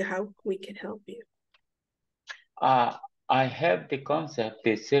see how we can help you. I have the concept,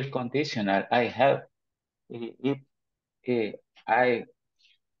 the self-conditional. I have if I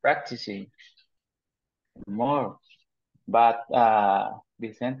practice it more, but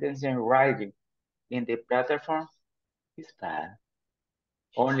the sentence in writing in the platform is bad.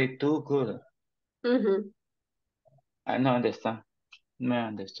 Only two good. Mm-hmm. I don't understand. No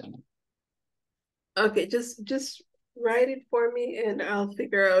understand. Okay, just write it for me and I'll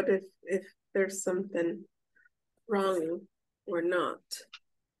figure out if there's something wrong or not.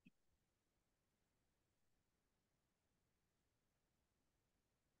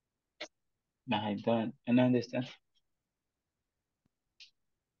 I don't understand.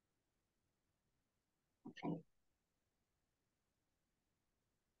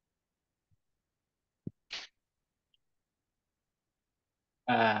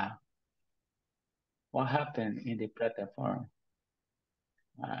 What happened in the platform?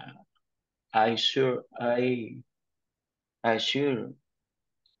 I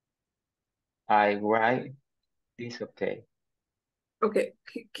write this okay. Okay,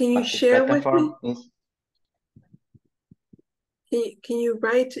 can you But the share with me? platform is Can you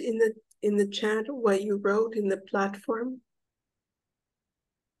write in the chat what you wrote in the platform?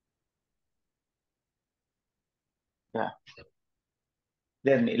 yeah.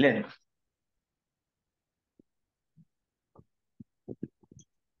 Let me.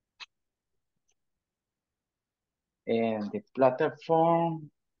 And the platform.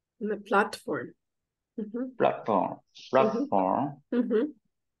 The platform. Mm-hmm. Platform. Mm-hmm.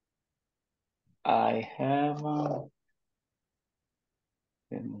 I have.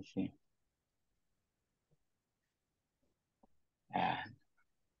 Let me see.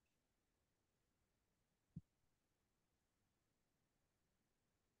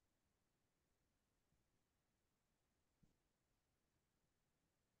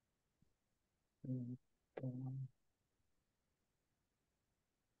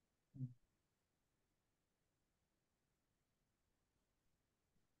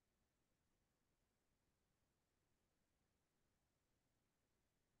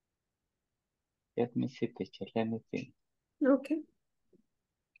 Let me see, teacher. Let me think. Okay.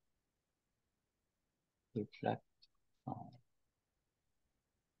 Reflect. Oh,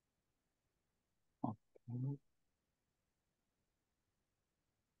 okay.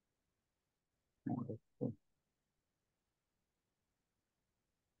 Number two.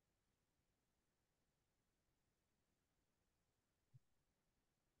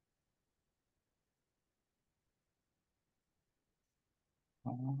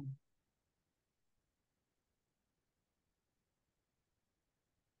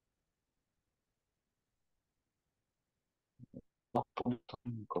 Dos punto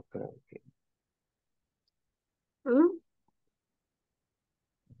cinco, creo que. Mm.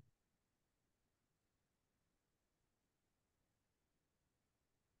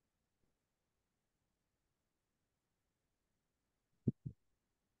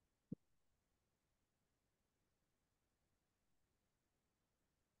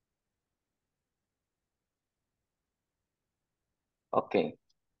 Okay.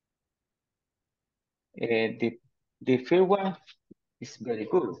 The first one is very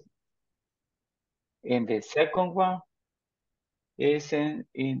good. And the second one is in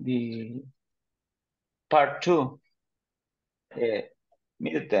the part two,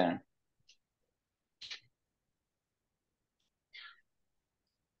 midterm.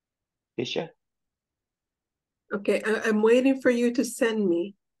 Teacher? Okay, I'm waiting for you to send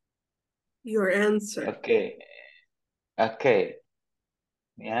me your answer. Okay. Okay.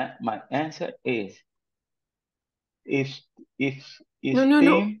 Yeah, my answer is if No, no,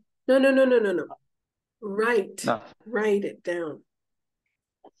 no. team. No, no, no, no, no, no. Write. No. Write it down.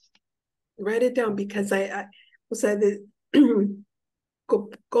 Write it down because o sea,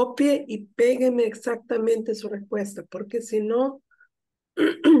 copie y pégueme exactamente su respuesta, porque si no,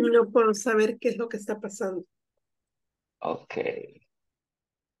 no puedo saber qué es lo que está pasando. Okay.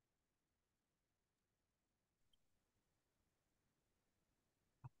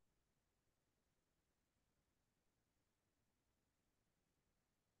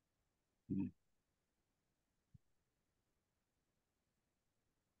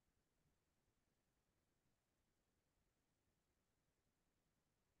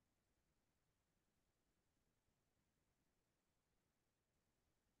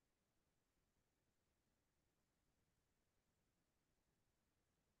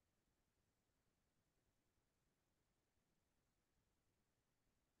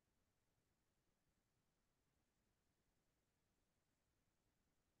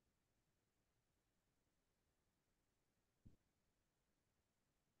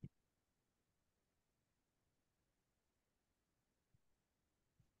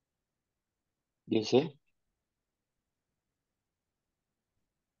 You see?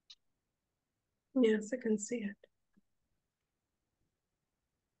 Yes, I can see it.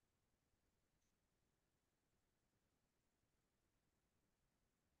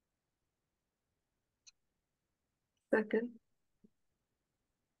 Second.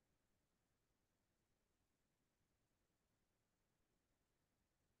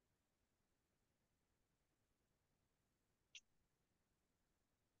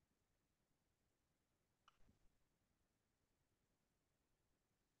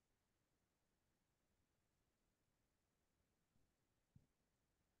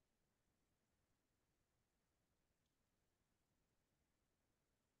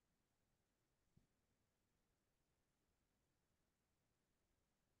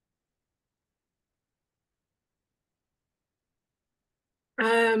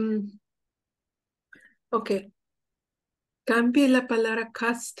 Ok. Cambie la palabra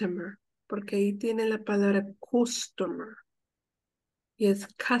customer, porque ahí tiene la palabra customer. Y es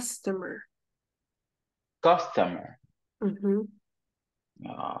customer. Customer. Ujú.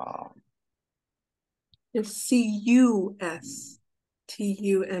 Oh, Es C-U-S.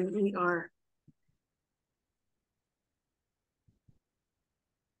 T-U-M-E-R.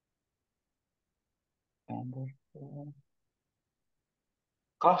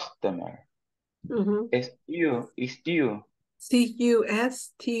 customer. Ujú. It's you. C-U-S-T-O-M-E-R.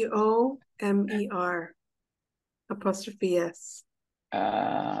 Apostrophe S.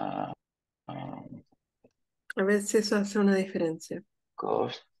 Um, A ver si eso hace una diferencia.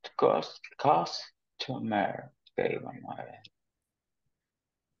 customer. Ok, vamos a ver.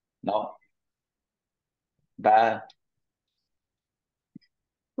 No. Bad.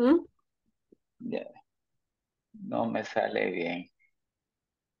 ¿Mm? Yeah. No me sale bien.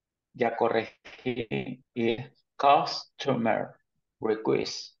 Ya corregí. Y es customer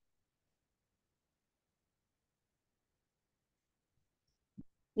request.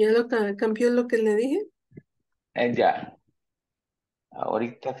 ¿Ya cambió lo que le dije? Ya.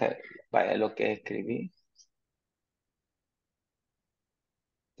 Ahorita Vaya lo que escribí.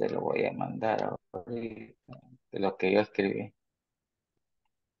 Te lo voy a mandar ahorita. De lo que yo escribí.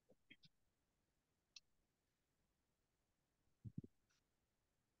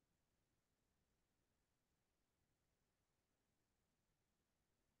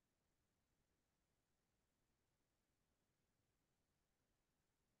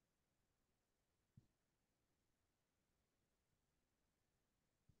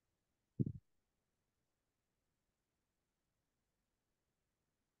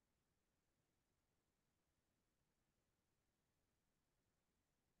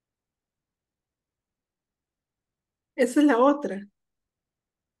 Esa es la otra.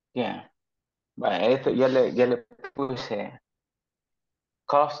 Ya. Vaya, esto ya le puse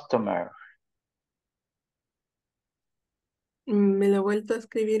customer. Me lo he vuelto a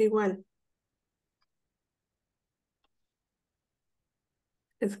escribir igual.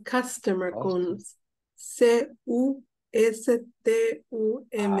 Es customer con Customer.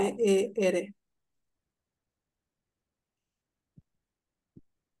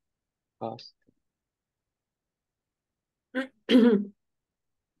 Cost-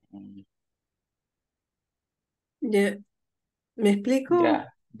 Ya, ¿me explico?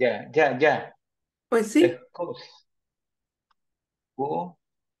 Ya. Pues Es sí. cost.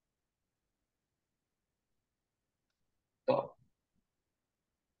 Top.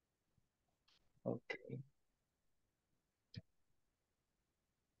 Ok.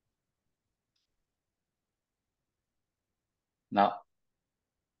 No.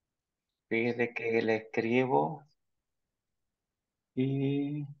 Fíjate que le escribo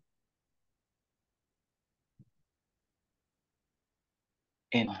y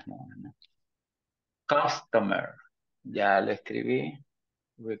no. Customer. Ya le escribí.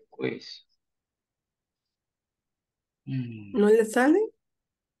 Request. ¿No le sale?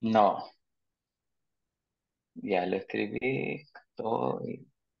 No. Ya lo escribí todo.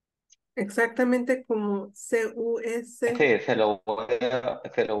 Exactamente como CUS. Sí, se lo voy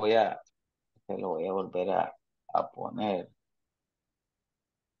a volver a poner.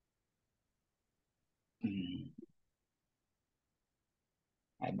 Mm,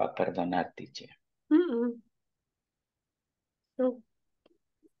 Ahí va a perdonar, teacher. Mm-mm. No,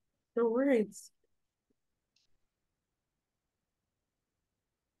 no worries.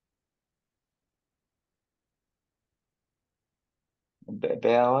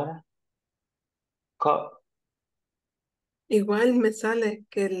 Ve ahora. Co- Igual me sale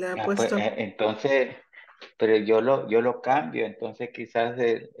que le ha Ya, pues, puesto. entonces, pero yo lo cambio, entonces quizás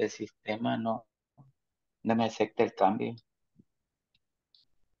el sistema no me acepta el cambio.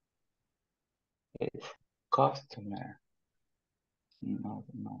 Es customer. No.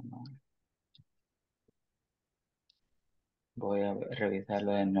 Voy a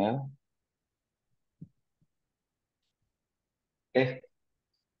revisarlo de nuevo. Es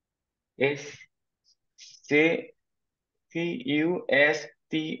Customer.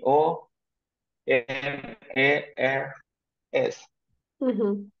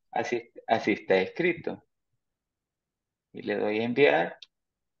 Ujú. Así está escrito. Y le doy a enviar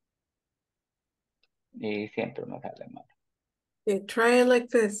y siempre me sale mal. Okay, try it like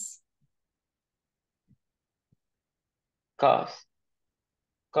this. Cost,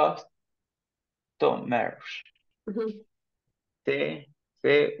 customers. Ujú.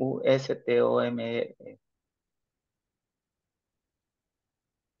 Customer.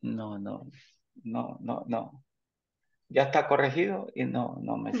 No. Ya está corregido y no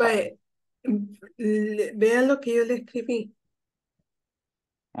me sale. Vaya, vea lo que yo le escribí.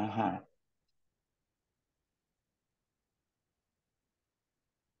 Ajá.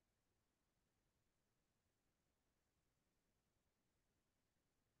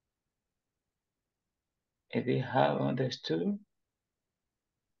 If you have understood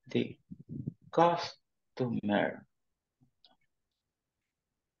the customer.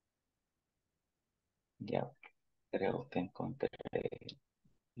 Ya creo que encontré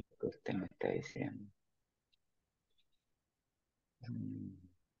lo que usted me está diciendo. Mm,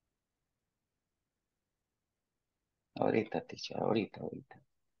 Ahorita, teacher, ahorita.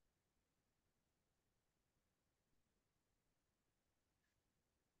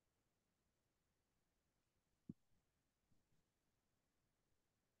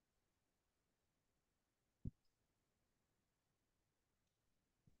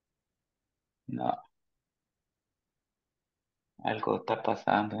 No, algo está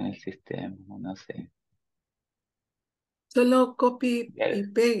pasando en el sistema, no sé. Solo copy Ya, y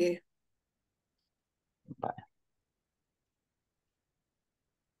pegue. vale,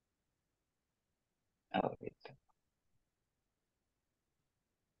 ahorita.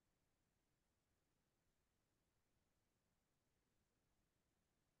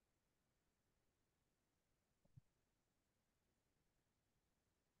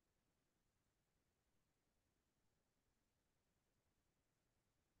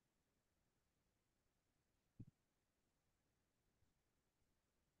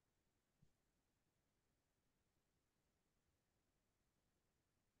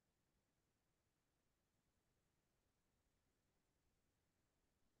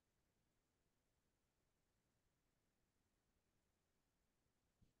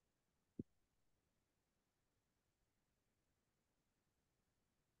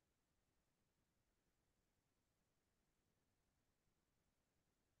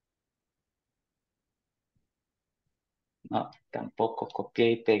 No, tampoco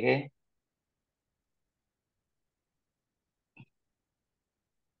copié y pegué.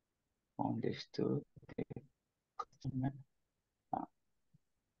 Understood.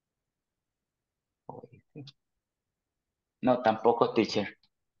 No, tampoco, teacher.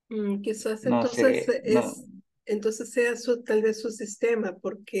 Quizás No entonces sé, no. entonces sea tal vez su sistema,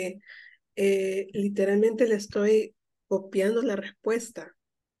 porque literalmente le estoy copiando la respuesta.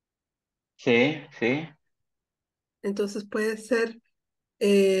 Sí, sí. Entonces puede ser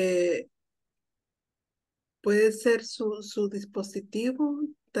su dispositivo,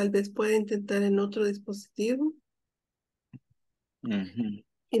 tal vez pueda intentar en otro dispositivo. Ujú.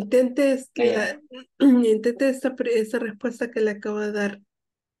 Intente, intente esta respuesta que le acabo de dar.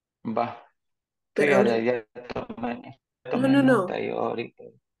 Va. Pero Fíjate, ahorita, ya tomé no. nota yo ahorita.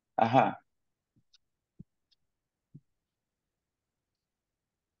 Ajá.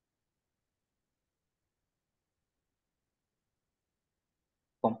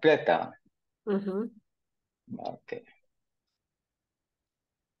 Completa. Ujú. Ok.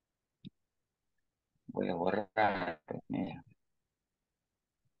 Voy a borrar. Mira.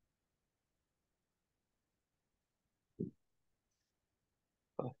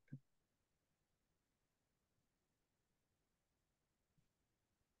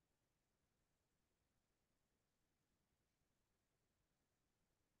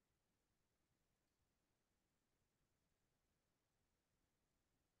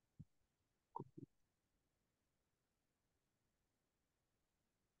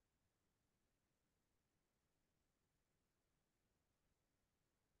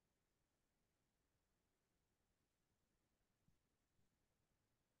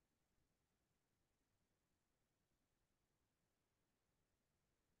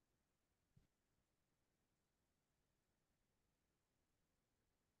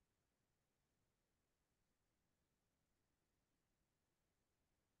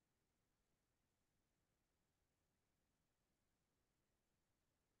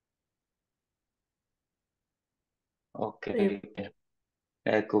 Ok.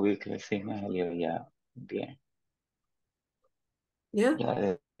 El cubículo sí me salió ya bien. ¿Ya?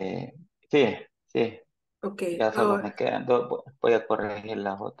 Ya sí, sí. Okay. Ya solo me quedan dos. Voy a corregir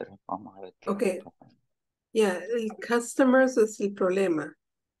las otras. Vamos a ver qué Okay. está pasando. Yeah, el customers es el problema.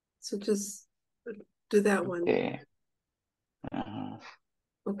 So just do that one. Okay. Ajá.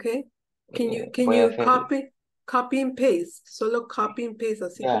 Okay. Can Voy a you hacer. copy and paste? Solo copy and paste,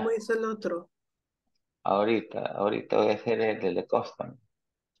 así Ya. como hizo el otro. Ahorita voy a hacer el de custom.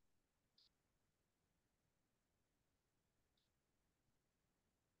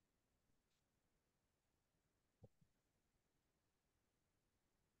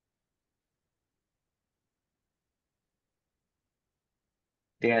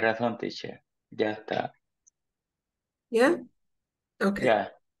 Tiene razón, teacher. Ya está. Yeah? Okay.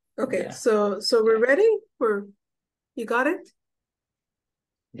 Ya. Okay. Ya. So we're ready? You got it?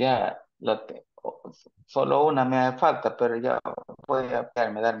 Ya. Solo una me hace falta, pero ya voy a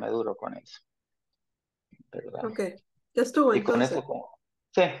darme duro con eso. ¿Verdad? Okay. Just do Y con entonces. eso,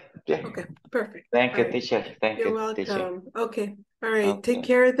 sí, sí. Okay, perfect. Thank you, All right. teacher. Thank You're you, teacher. welcome. Okay. All right. Take Okay.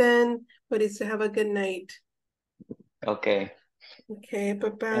 care then. Buddies, have a good night. Okay. Okay.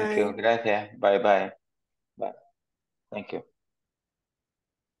 Thank you. Bye-bye. Gracias. Bye, bye. Bye. Thank you.